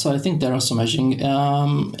 So I think they're also measuring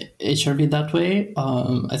HRV that way.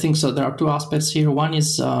 I think so. There are two aspects here. One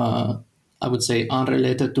is, I would say,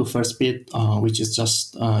 unrelated to First Beat, which is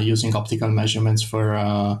just using optical measurements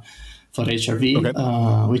for for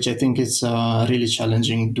HRV, which I think is really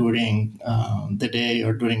challenging during the day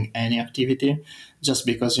or during any activity, just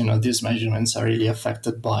because, these measurements are really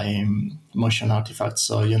affected by motion artifacts.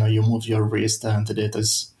 So, you move your wrist and the data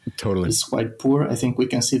is quite poor. I think we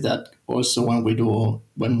can see that also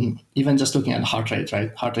when even just looking at heart rate,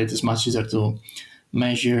 right? Heart rate is much easier to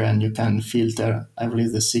measure and you can filter, I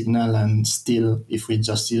believe, the signal. And still, if we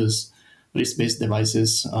just use wrist-based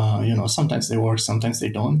devices, sometimes they work, sometimes they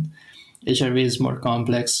don't. HRV is more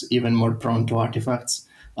complex, even more prone to artifacts.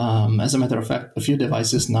 As a matter of fact, a few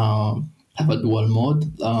devices now have a dual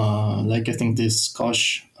mode, like I think this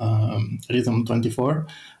Kosh Rhythm 24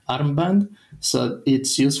 armband. So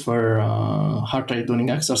it's used for heart rate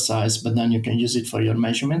during exercise, but then you can use it for your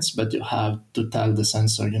measurements, but you have to tell the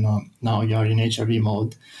sensor, now you're in HRV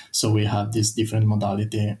mode. So we have this different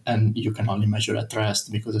modality, and you can only measure at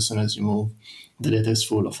rest, because as soon as you move, the data is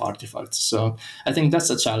full of artifacts. So I think that's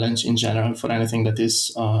a challenge in general for anything that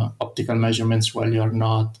is optical measurements while you're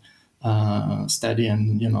not steady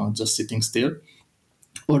and, just sitting still.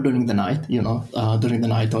 Or during the night, during the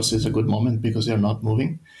night also is a good moment because you're not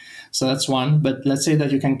moving. So that's one. But let's say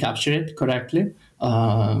that you can capture it correctly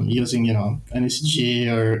using, an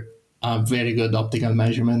ECG or a very good optical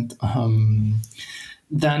measurement.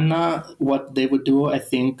 Then what they would do, I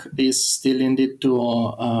think, is still indeed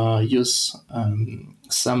to use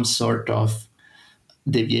some sort of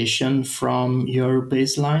deviation from your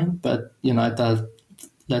baseline, but, at a,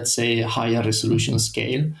 let's say, higher resolution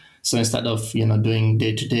scale. So instead of, doing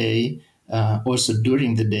day-to-day, also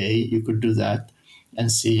during the day, you could do that and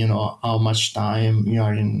see, how much time you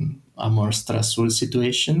are in a more stressful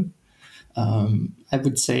situation. I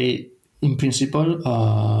would say, in principle,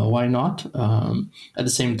 why not? At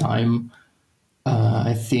the same time,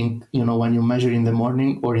 I think, when you measure in the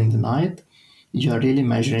morning or in the night, you are really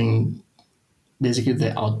measuring basically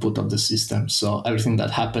the output of the system. So everything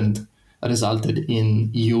that happened resulted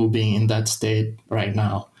in you being in that state right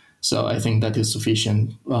now. So I think that is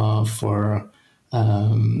sufficient for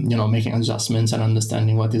making adjustments and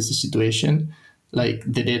understanding what is the situation. Like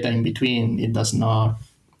the data in between, it does not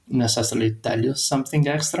necessarily tell you something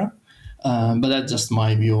extra, but that's just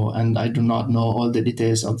my view, and I do not know all the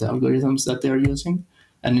details of the algorithms that they're using.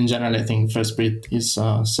 And in general, I think FirstBreath is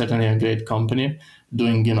certainly a great company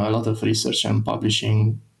doing a lot of research and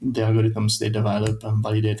publishing the algorithms they develop and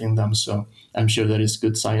validating them. So I'm sure there is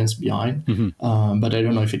good science behind, but I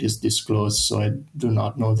don't know if it is disclosed, so I do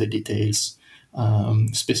not know the details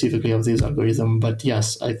specifically of this algorithm. But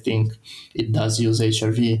yes, I think it does use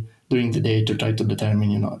HRV during the day to try to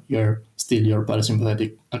determine, your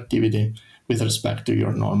parasympathetic activity with respect to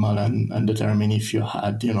your normal, and determine if you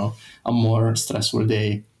had, a more stressful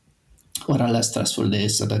day or a less stressful day,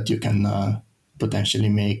 so that you can potentially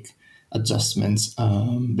make adjustments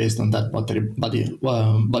based on that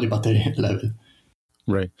body battery level.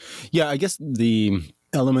 Right. Yeah, I guess the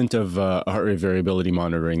element of heart rate variability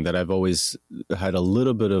monitoring that I've always had a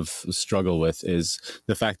little bit of struggle with is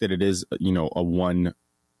the fact that it is, a one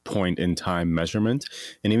point in time measurement.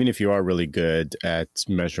 And even if you are really good at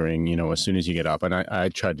measuring, as soon as you get up, and I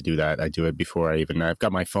try to do that. I do it before I've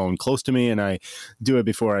got my phone close to me, and I do it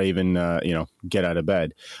before I even, get out of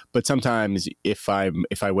bed. But sometimes if I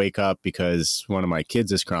wake up because one of my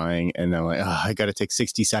kids is crying, and I'm like, I got to take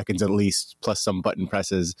 60 seconds at least, plus some button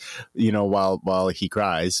presses, while he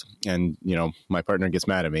cries, and, my partner gets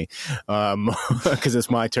mad at me, because it's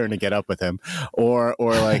my turn to get up with him, or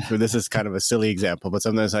like, this is kind of a silly example, but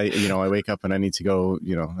sometimes I wake up and I need to go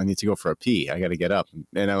for a pee. I got to get up,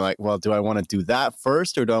 and I'm like, well, do I want to do that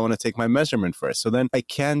first, or do I want to take my measurement first? So then I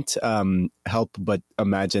can't help but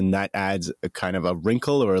imagine that adds a kind of a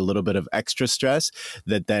wrinkle or a little bit of extra stress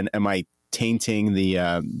that then am I tainting the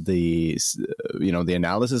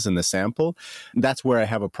analysis and the sample. That's where I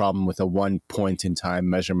have a problem with a one point in time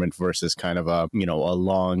measurement versus kind of a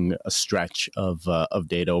long stretch of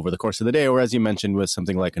data over the course of the day, or as you mentioned with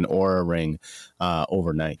something like an Oura Ring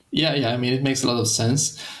overnight. Yeah. I mean, it makes a lot of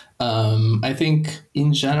sense. I think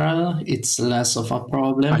in general, it's less of a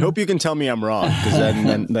problem. I hope you can tell me I'm wrong,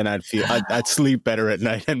 because then I'd sleep better at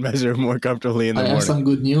night and measure more comfortably in the morning. I have some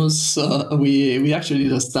good news. We actually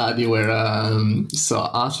did a study where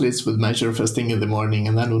athletes would measure first thing in the morning,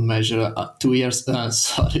 and then would measure 2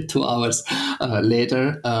 hours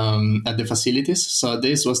later at the facilities. So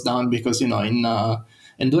this was done because in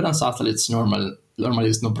endurance athletes normally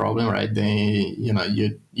is no problem, right?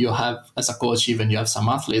 You have, as a coach, even you have some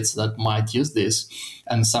athletes that might use this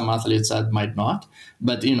and some athletes that might not.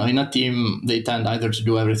 But, in a team, they tend either to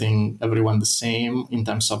do everyone the same in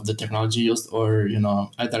terms of the technology used, or,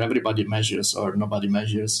 either everybody measures or nobody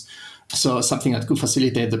measures. So something that could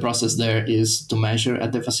facilitate the process there is to measure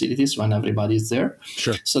at the facilities when everybody's there.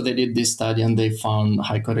 Sure. So they did this study and they found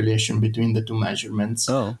high correlation between the two measurements,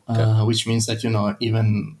 which means that,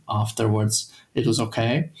 even afterwards it was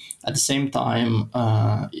okay. At the same time,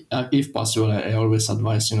 if possible, I always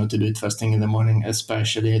advise, to do it first thing in the morning,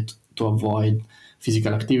 especially to avoid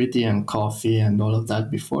physical activity and coffee and all of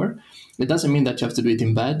that before. It doesn't mean that you have to do it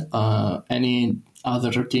in bed. Any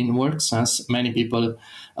other routine works, as many people,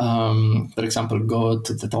 for example, go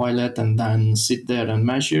to the toilet and then sit there and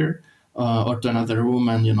measure, or to another room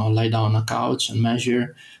and, lie down on a couch and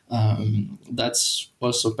measure. That's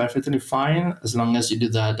also perfectly fine as long as you do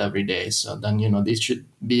that every day. So then, this should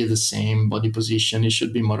be the same body position. It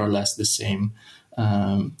should be more or less the same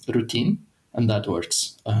routine, and that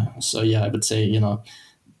works. So yeah, I would say,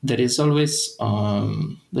 there is always, there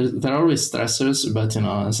are always stressors, but,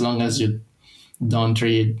 as long as you don't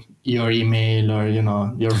read your email or,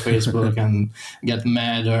 your Facebook and get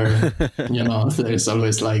mad, or, there's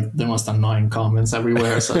always like the most annoying comments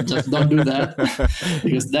everywhere. So just don't do that,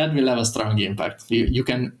 because that will have a strong impact. You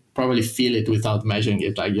can probably feel it without measuring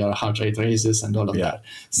it, like your heart rate raises and all of that.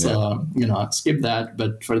 So, skip that.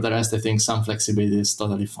 But for the rest, I think some flexibility is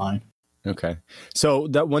totally fine. Okay. So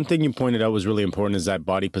that one thing you pointed out was really important, is that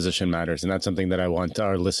body position matters. And that's something that I want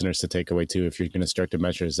our listeners to take away too. If you're going to start to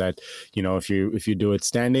measure, is that, if you do it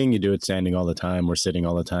standing, you do it standing all the time, or sitting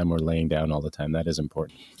all the time, or laying down all the time. That is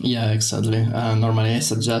important. Yeah, exactly. Normally I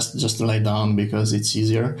suggest just to lie down because it's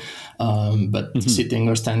easier. But sitting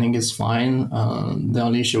or standing is fine. The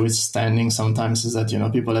only issue with standing sometimes is that,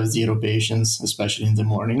 people have zero patience, especially in the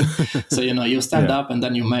morning. So, you stand up and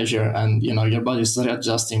then you measure, and, your body is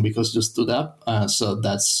readjusting because you stood up. So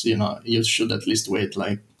that's, you should at least wait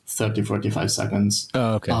like 30, 45 seconds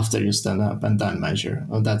after you stand up and then measure.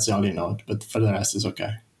 Well, that's the only note, but for the rest is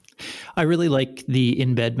okay. I really like the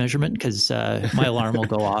in-bed measurement because my alarm will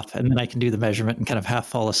go off and then I can do the measurement and kind of half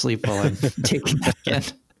fall asleep while I'm taking that in.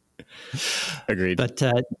 Agreed. But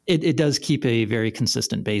it does keep a very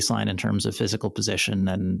consistent baseline in terms of physical position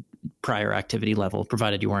and prior activity level,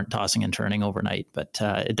 provided you weren't tossing and turning overnight. But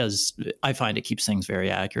it does, I find it keeps things very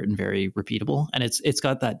accurate and very repeatable. And it's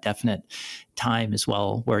got that definite time as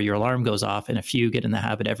well, where your alarm goes off. And if you get in the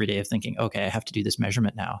habit every day of thinking, okay, I have to do this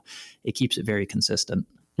measurement now, it keeps it very consistent.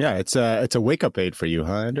 Yeah, it's a wake-up aid for you,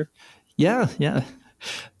 huh, Andrew? Yeah.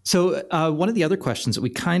 So one of the other questions that we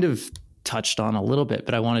kind of touched on a little bit,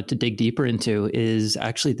 but I wanted to dig deeper into, is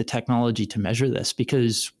actually the technology to measure this.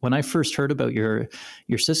 Because when I first heard about your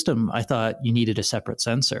system, I thought you needed a separate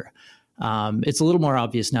sensor. It's a little more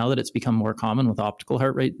obvious now that it's become more common with optical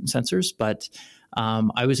heart rate sensors, but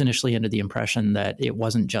I was initially under the impression that it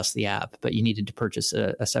wasn't just the app, but you needed to purchase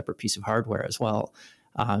a separate piece of hardware as well.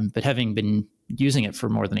 But having been using it for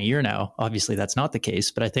more than a year now, obviously that's not the case,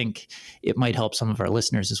 but I think it might help some of our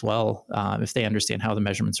listeners as well if they understand how the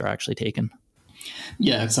measurements are actually taken.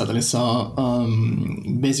 Yeah, exactly. So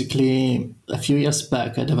basically, a few years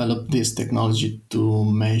back, I developed this technology to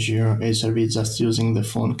measure HRV just using the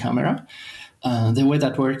phone camera. The way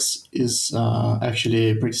that works is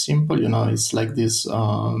actually pretty simple. It's like these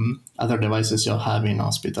other devices you'll have in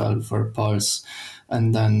hospital for pulse,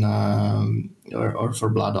 and then or for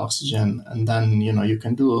blood oxygen, and then you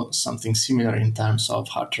can do something similar in terms of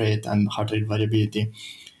heart rate and heart rate variability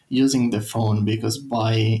using the phone, because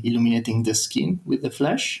by illuminating the skin with the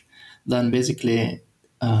flash, then basically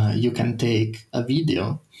you can take a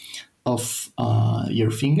video of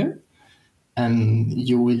your finger, and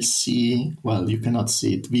you will see, well, you cannot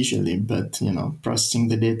see it visually, but processing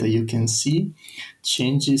the data, you can see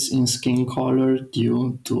changes in skin color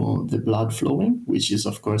due to the blood flowing, which is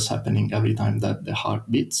of course happening every time that the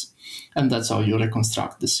heart beats, and that's how you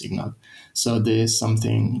reconstruct the signal. So this is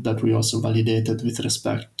something that we also validated with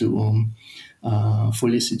respect to full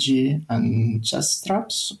ECG and chest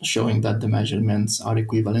straps, showing that the measurements are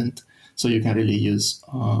equivalent. So you can really use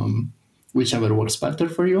whichever works better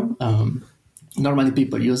for you. Normally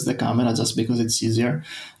people use the camera just because it's easier,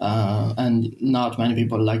 and not many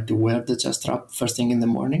people like to wear the chest strap first thing in the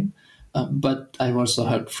morning. But I've also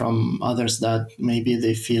heard from others that maybe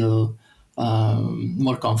they feel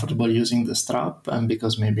more comfortable using the strap, and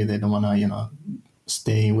because maybe they don't want to,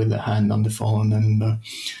 stay with the hand on the phone and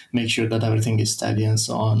make sure that everything is steady and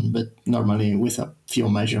so on. But normally with a few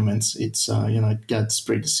measurements, it's, it gets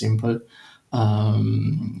pretty simple.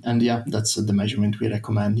 And yeah, that's the measurement we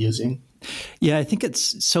recommend using. Yeah, I think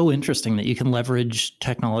it's so interesting that you can leverage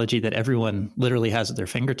technology that everyone literally has at their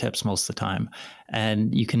fingertips most of the time,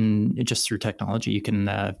 and you can just through technology you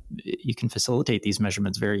can facilitate these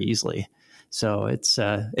measurements very easily. So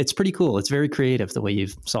it's pretty cool. It's very creative the way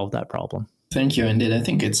you've solved that problem. Thank you. Indeed, I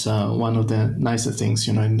think it's one of the nicer things,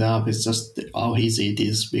 in the app is just how easy it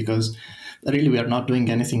is, because really we are not doing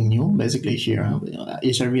anything new basically here.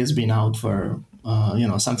 HRV has been out for,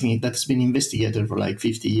 something that's been investigated for like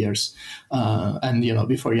 50 years. And,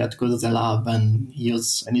 before you had to go to the lab and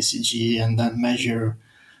use an ECG and then measure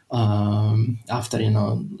after,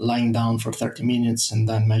 lying down for 30 minutes and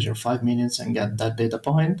then measure 5 minutes and get that data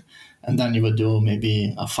point. And then you would do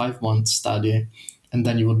maybe a 5-month study, and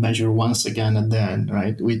then you would measure once again at the end,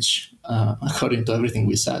 right? Which, according to everything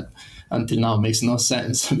we said until now, makes no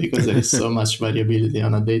sense because there is so much variability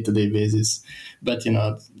on a day-to-day basis. But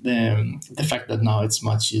the fact that now it's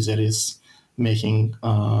much easier is making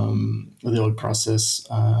the whole process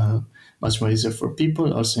much more easier for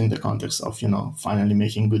people. Also, in the context of finally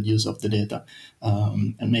making good use of the data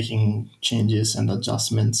and making changes and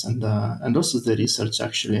adjustments, and also the research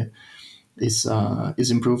actually is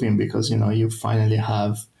improving, because you finally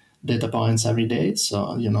have data points every day.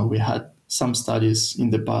 So we had some studies in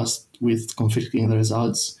the past with conflicting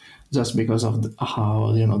results just because of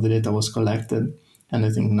how the data was collected, and I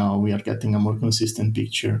think now we are getting a more consistent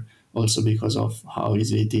picture also because of how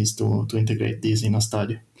easy it is to integrate this in a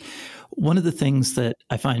study. One of the things that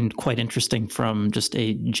I find quite interesting from just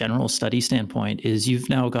a general study standpoint is you've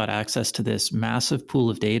now got access to this massive pool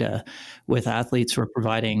of data with athletes who are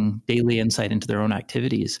providing daily insight into their own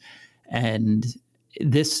activities. And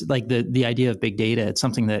this, like the idea of big data, it's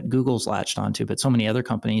something that Google's latched onto, but so many other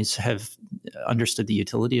companies have understood the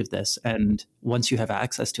utility of this. And once you have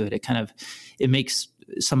access to it, it makes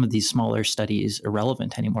some of these smaller studies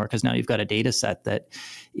irrelevant anymore, because now you've got a data set that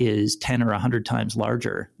is 10 or 100 times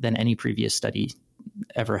larger than any previous study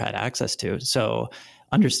ever had access to. So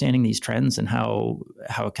understanding these trends and how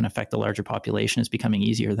it can affect the larger population is becoming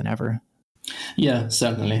easier than ever. Yeah,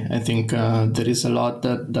 certainly. I think there is a lot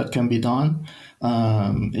that can be done,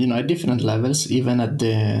 at different levels, even at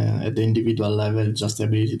the individual level. Just the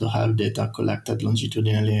ability to have data collected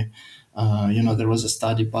longitudinally. There was a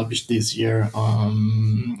study published this year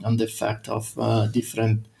on the effect of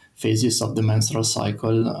different phases of the menstrual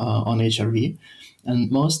cycle on HRV, and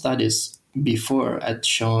most studies before had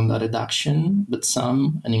shown a reduction, but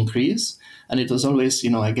some an increase. And it was always,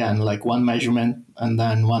 again, like one measurement and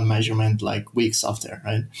then one measurement like weeks after,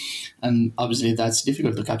 right? And obviously that's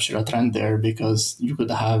difficult to capture a trend there, because you could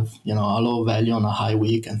have, a low value on a high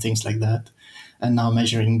week and things like that. And now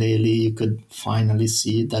measuring daily, you could finally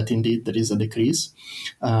see that indeed there is a decrease.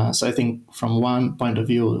 So I think from one point of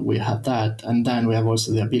view, we have that. And then we have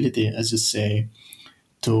also the ability, as you say,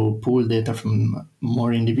 to pull data from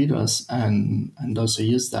more individuals and also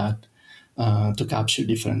use that to capture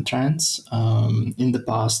different trends. In the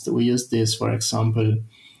past, we used this, for example,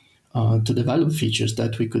 to develop features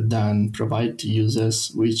that we could then provide to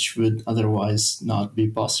users, which would otherwise not be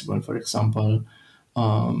possible. For example,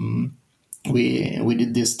 we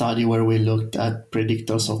did this study where we looked at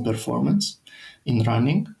predictors of performance in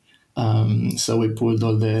running. So we pulled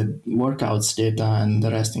all the workouts data and the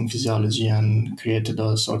resting physiology and created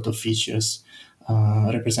all sorts of features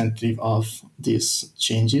representative of these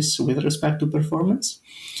changes with respect to performance.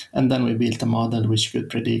 And then we built a model which could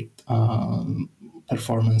predict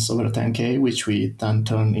performance over 10K, which we then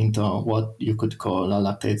turned into what you could call a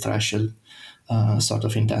lactate threshold sort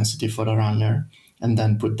of intensity for a runner, and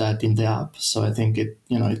then put that in the app. So I think it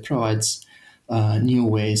provides new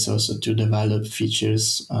ways also to develop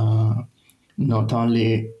features, not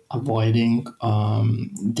only avoiding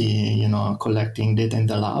collecting data in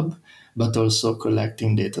the lab, but also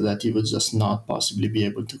collecting data that you would just not possibly be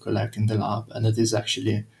able to collect in the lab. And it is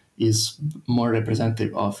actually more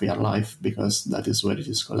representative of real life, because that is where it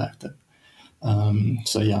is collected.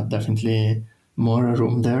 So yeah, definitely more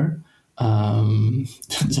room there.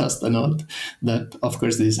 Just a note that, of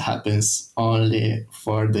course, this happens only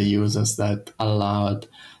for the users that allowed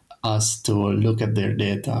us to look at their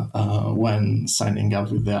data when signing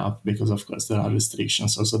up with the app, because, of course, there are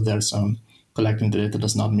restrictions. Also, there's some collecting the data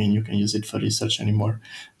does not mean you can use it for research anymore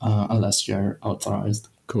unless you're authorized.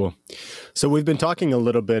 Cool. So we've been talking a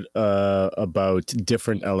little bit about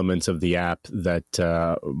different elements of the app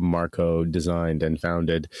that Marco designed and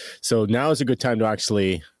founded. So now is a good time to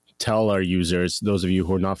actually tell our users, those of you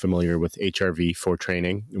who are not familiar with HRV for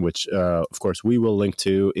training, which of course we will link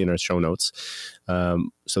to in our show notes.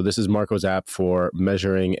 So this is Marco's app for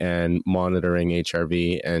measuring and monitoring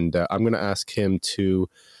HRV, and I'm going to ask him to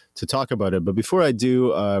talk about it. But before I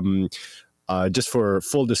do, just for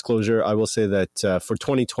full disclosure, I will say that for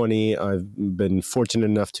 2020, I've been fortunate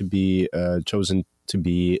enough to be chosen to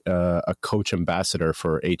be a coach ambassador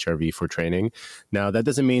for HRV for training. Now, that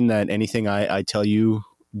doesn't mean that anything I tell you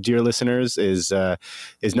dear listeners, is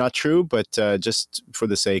not true. But just for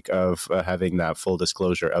the sake of having that full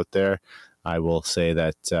disclosure out there, I will say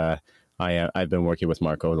that I've been working with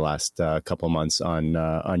Marco the last couple months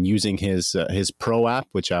on using his Pro app,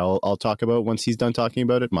 which I'll talk about once he's done talking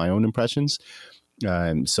about it. My own impressions.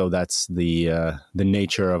 So that's the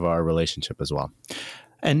nature of our relationship as well.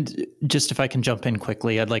 And just if I can jump in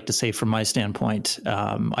quickly, I'd like to say from my standpoint,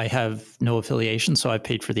 I have no affiliation, so I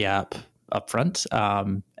paid for the app upfront,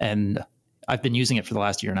 and I've been using it for the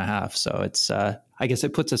last year and a half. So it's, I guess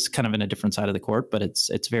it puts us kind of in a different side of the court, but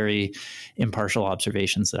it's very impartial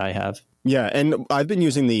observations that I have. Yeah, and I've been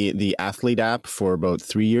using the Athlete app for about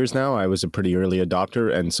 3 years now. I was a pretty early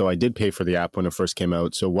adopter, and so I did pay for the app when it first came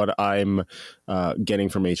out. So what I'm getting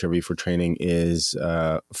from HRV for Training is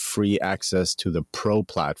free access to the Pro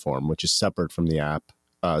platform, which is separate from the app,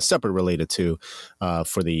 separate related to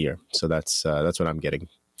for the year. So that's what I'm getting.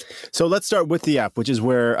 So let's start with the app, which is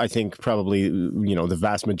where I think probably, the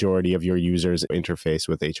vast majority of your users interface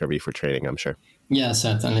with HRV for Training, I'm sure. Yeah,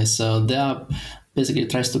 certainly. So the app basically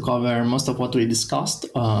tries to cover most of what we discussed,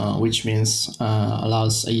 which means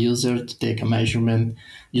allows a user to take a measurement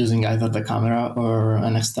using either the camera or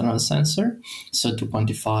an external sensor. So to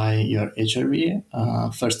quantify your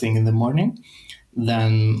HRV first thing in the morning.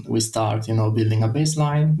 Then we start, building a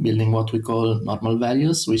baseline, building what we call normal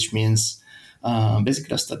values, which means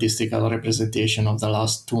basically a statistical representation of the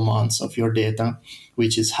last 2 months of your data,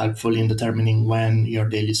 which is helpful in determining when your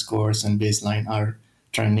daily scores and baseline are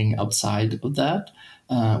trending outside of that,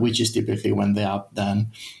 which is typically when the app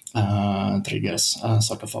then triggers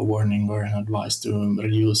sort of a warning or an advice to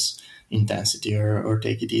reduce intensity or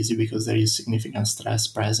take it easy because there is significant stress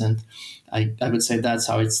present. I would say that's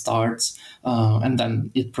how it starts. And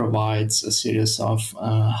then it provides a series of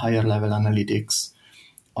higher level analytics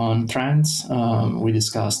on trends. We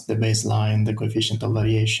discussed the baseline, the coefficient of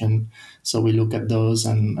variation. So we look at those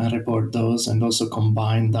and report those and also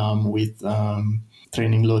combine them with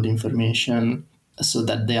training load information so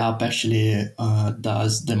that the app actually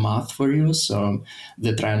does the math for you. So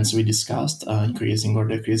the trends we discussed, increasing or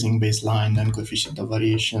decreasing baseline and coefficient of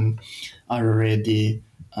variation, are already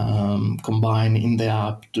combined in the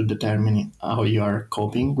app to determine how you are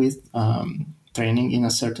coping with training in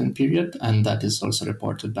a certain period, and that is also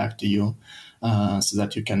reported back to you so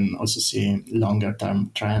that you can also see longer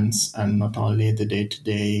term trends and not only the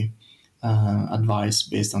day-to-day advice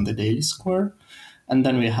based on the daily score. And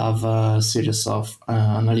then we have a series of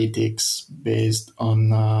analytics based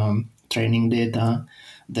on training data,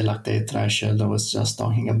 the lactate threshold I was just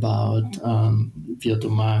talking about,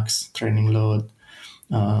 VO2 max, training load,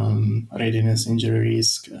 readiness, injury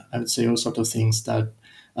risk. I would say all sorts of things that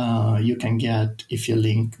you can get if you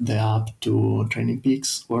link the app to Training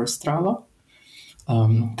Peaks or Strava.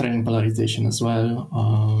 Training polarization as well.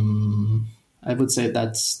 I would say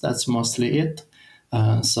that's mostly it.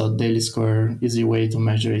 So daily score, easy way to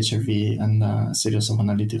measure HRV, and a series of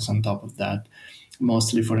analytics on top of that,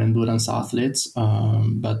 mostly for endurance athletes.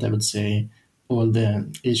 But I would say all the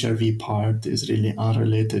HRV part is really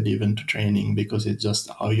unrelated even to training because it's just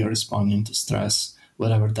how you're responding to stress,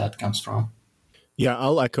 wherever that comes from. Yeah,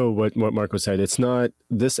 I'll echo what Marco said. It's not,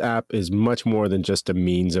 this app is much more than just a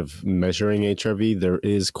means of measuring HRV. There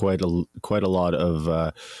is quite a lot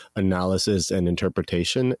of analysis and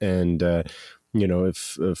interpretation. And,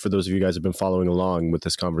 if for those of you guys who have been following along with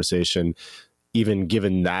this conversation, even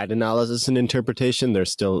given that analysis and interpretation, there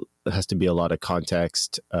still has to be a lot of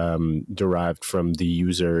context derived from the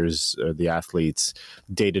users, the athletes'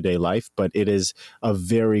 day-to-day life. But it is a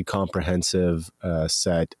very comprehensive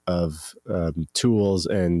set of tools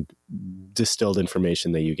and distilled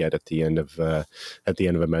information that you get at the end of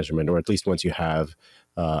a measurement, or at least once you have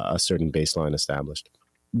a certain baseline established.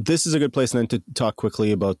 This is a good place then to talk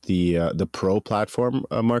quickly about the Pro platform,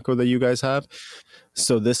 Marco, that you guys have.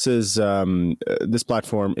 So this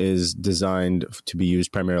platform is designed to be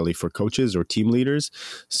used primarily for coaches or team leaders.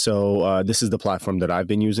 So this is the platform that I've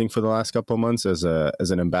been using for the last couple of months as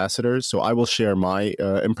an ambassador. So I will share my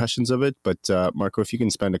impressions of it. But Marco, if you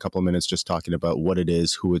can spend a couple of minutes just talking about what it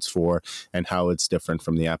is, who it's for, and how it's different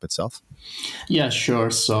from the app itself. Yeah, sure.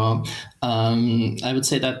 So I would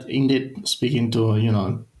say that indeed, speaking to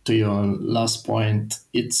your last point,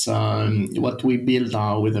 it's what we build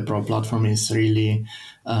now with the Pro platform is really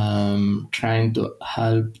trying to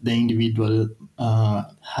help the individual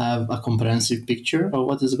have a comprehensive picture of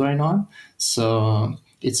what is going on. So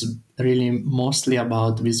it's really mostly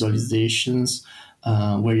about visualizations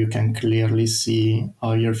where you can clearly see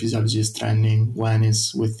how your physiology is trending, when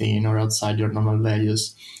it's within or outside your normal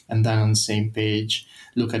values, and then on the same page,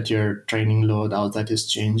 look at your training load, how that is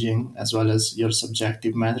changing, as well as your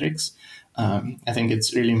subjective metrics. I think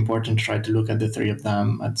it's really important to try to look at the three of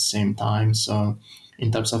them at the same time. So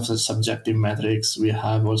in terms of the subjective metrics, we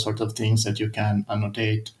have all sorts of things that you can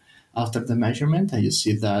annotate after the measurement, and you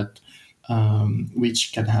see that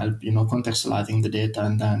which can help, contextualizing the data,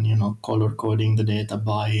 and then, color coding the data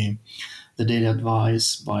by the daily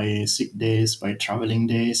advice, by sick days, by traveling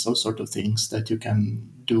days, all sorts of things that you can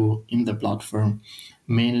do in the platform,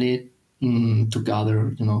 mainly to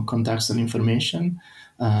gather, contextual information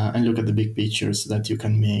and look at the big picture so that you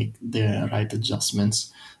can make the right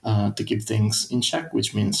adjustments to keep things in check,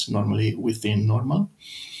 which means normally within normal.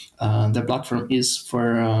 The platform is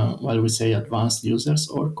for, we say advanced users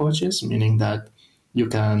or coaches, meaning that you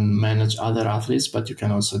can manage other athletes, but you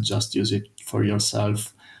can also just use it for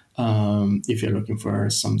yourself if you're looking for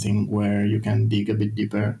something where you can dig a bit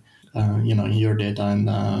deeper, in your data and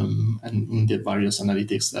in the various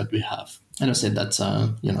analytics that we have. And I said that's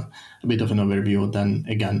a bit of an overview. Then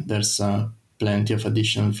again, there's plenty of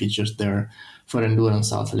additional features there for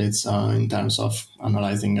endurance athletes in terms of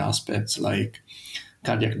analyzing aspects like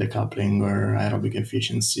cardiac decoupling or aerobic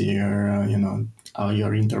efficiency, or how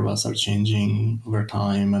your intervals are changing over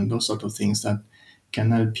time, and those sort of things that can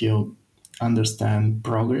help you understand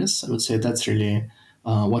progress. I would say that's really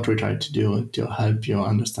what we try to do, to help you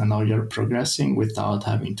understand how you're progressing without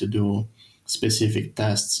having to do specific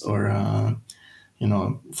tests or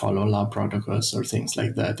follow lab protocols or things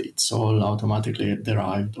like that. It's all automatically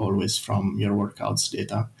derived always from your workouts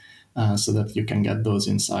data. So that you can get those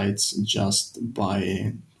insights just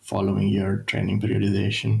by following your training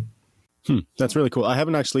periodization. That's really cool. I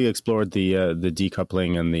haven't actually explored the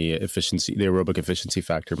decoupling and the efficiency, the aerobic efficiency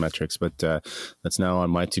factor metrics, but that's now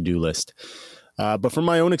on my to-do list. But from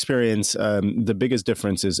my own experience, the biggest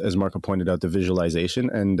difference is, as Marco pointed out, the visualization.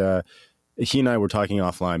 And he and I were talking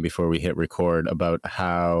offline before we hit record about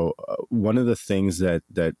how one of the things that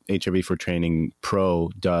HRV for Training Pro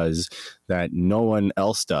does that no one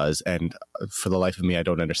else does, and for the life of me, I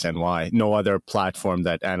don't understand why, no other platform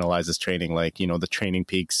that analyzes training, like, the Training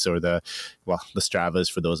Peaks or the Stravas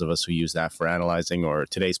for those of us who use that for analyzing, or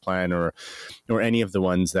Today's Plan, or any of the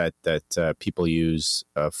ones that people use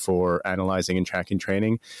for analyzing and tracking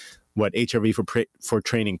training. What HRV for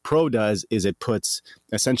Training Pro does is it puts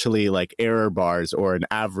essentially like error bars or an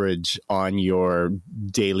average on your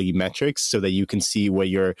daily metrics so that you can see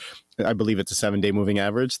where I believe it's a 7-day moving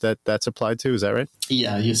average that's applied to. Is that right?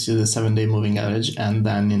 Yeah, you see the 7-day moving average, and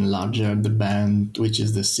then in larger the band, which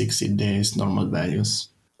is the 60 days normal values.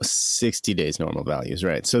 60 days normal values,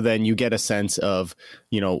 right? So then you get a sense of,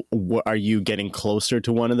 are you getting closer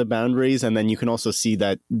to one of the boundaries? And then you can also see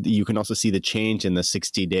the change in the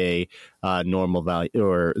 60-day normal value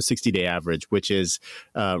or 60-day average, which is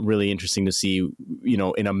really interesting to see,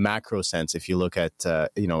 in a macro sense. If you look at,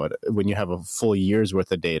 when you have a full year's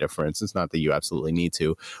worth of data, for instance, not that you absolutely need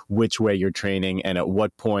to, which way you're training and at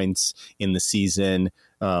what points in the season,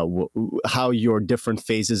 how your different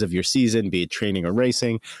phases of your season, be it training or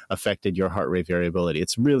racing, affected your heart rate variability.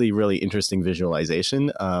 It's really, really interesting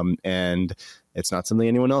visualization, and it's not something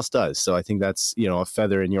anyone else does. So I think that's, a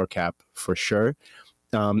feather in your cap for sure.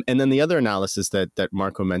 And then the other analysis that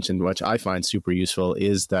Marco mentioned, which I find super useful,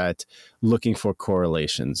 is that looking for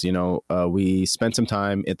correlations. We spent some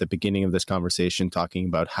time at the beginning of this conversation talking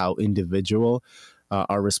about how individual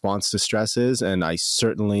our response to stress is, and I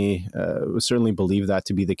certainly believe that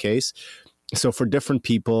to be the case. So for different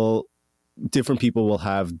people will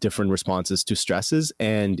have different responses to stresses,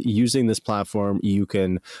 and using this platform, you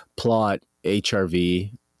can plot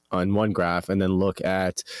HRV on one graph and then look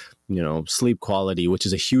at, sleep quality, which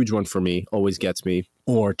is a huge one for me, always gets me,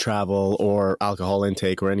 or travel or alcohol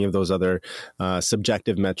intake or any of those other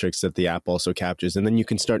subjective metrics that the app also captures. And then you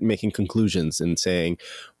can start making conclusions and saying,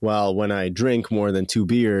 well, when I drink more than 2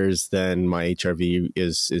 beers, then my HRV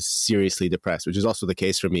is seriously depressed, which is also the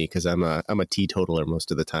case for me because I'm a teetotaler most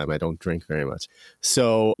of the time. I don't drink very much.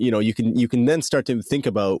 So, you can then start to think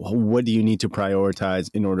about what do you need to prioritize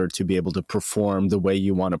in order to be able to perform the way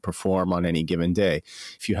you want to perform on any given day.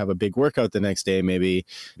 If you have a big workout the next day, maybe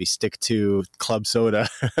stick to club soda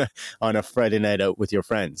on a Friday night out with your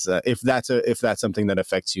friends. If that's something that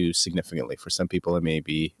affects you significantly. For some people, it may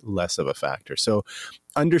be less of a factor. So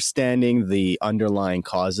understanding the underlying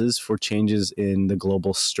causes for changes in the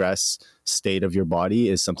global stress state of your body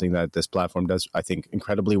is something that this platform does, I think,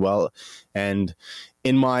 incredibly well. And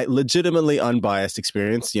in my legitimately unbiased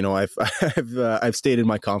experience, I've stated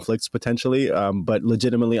my conflicts potentially, but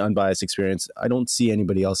legitimately unbiased experience, I don't see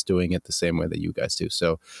anybody else doing it the same way that you guys do.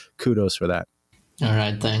 So kudos for that. All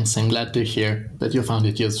right, thanks. I'm glad to hear that you found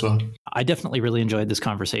it useful. I definitely really enjoyed this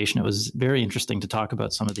conversation. It was very interesting to talk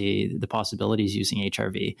about some of the possibilities using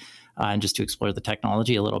HRV and just to explore the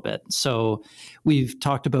technology a little bit. So we've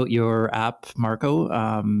talked about your app, Marco.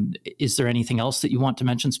 Is there anything else that you want to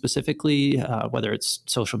mention specifically, whether it's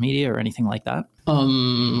social media or anything like that?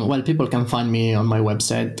 Well, people can find me on my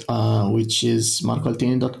website, which is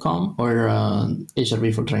marcoaltini.com or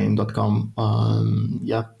hrvfortraining.com.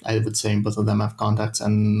 I would say both of them have contacts,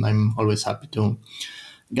 and I'm always happy to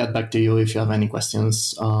get back to you if you have any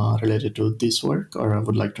questions related to this work or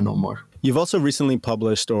would like to know more. You've also recently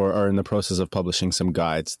published or are in the process of publishing some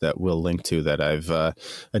guides that we'll link to that I've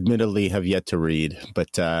admittedly have yet to read,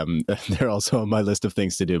 but they're also on my list of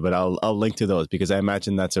things to do. But I'll link to those because I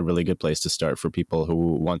imagine that's a really good place to start for people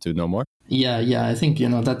who want to know more. Yeah. I think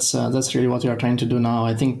that's really what we are trying to do now.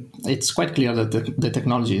 I think it's quite clear that the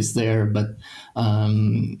technology is there, but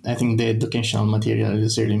I think the educational material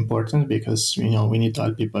is really important because we need to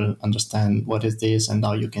help people understand what is this and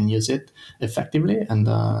how you can use it effectively, and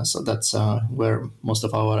so that's where most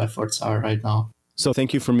of our efforts are right now. So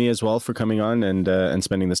thank you from me as well for coming on and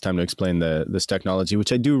spending this time to explain this technology,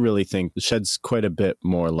 which I do really think sheds quite a bit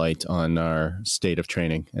more light on our state of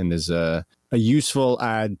training and is a useful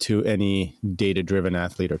add to any data-driven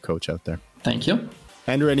athlete or coach out there. Thank you.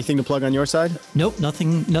 Andrew, anything to plug on your side? Nope,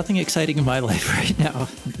 nothing exciting in my life right now.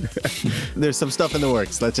 There's some stuff in the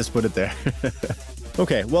works. Let's just put it there.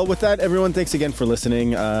 Okay, well, with that, everyone, thanks again for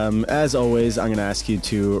listening. As always, I'm going to ask you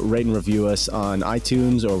to rate and review us on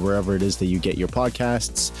iTunes or wherever it is that you get your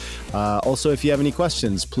podcasts. Also, if you have any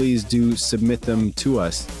questions, please do submit them to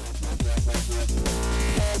us.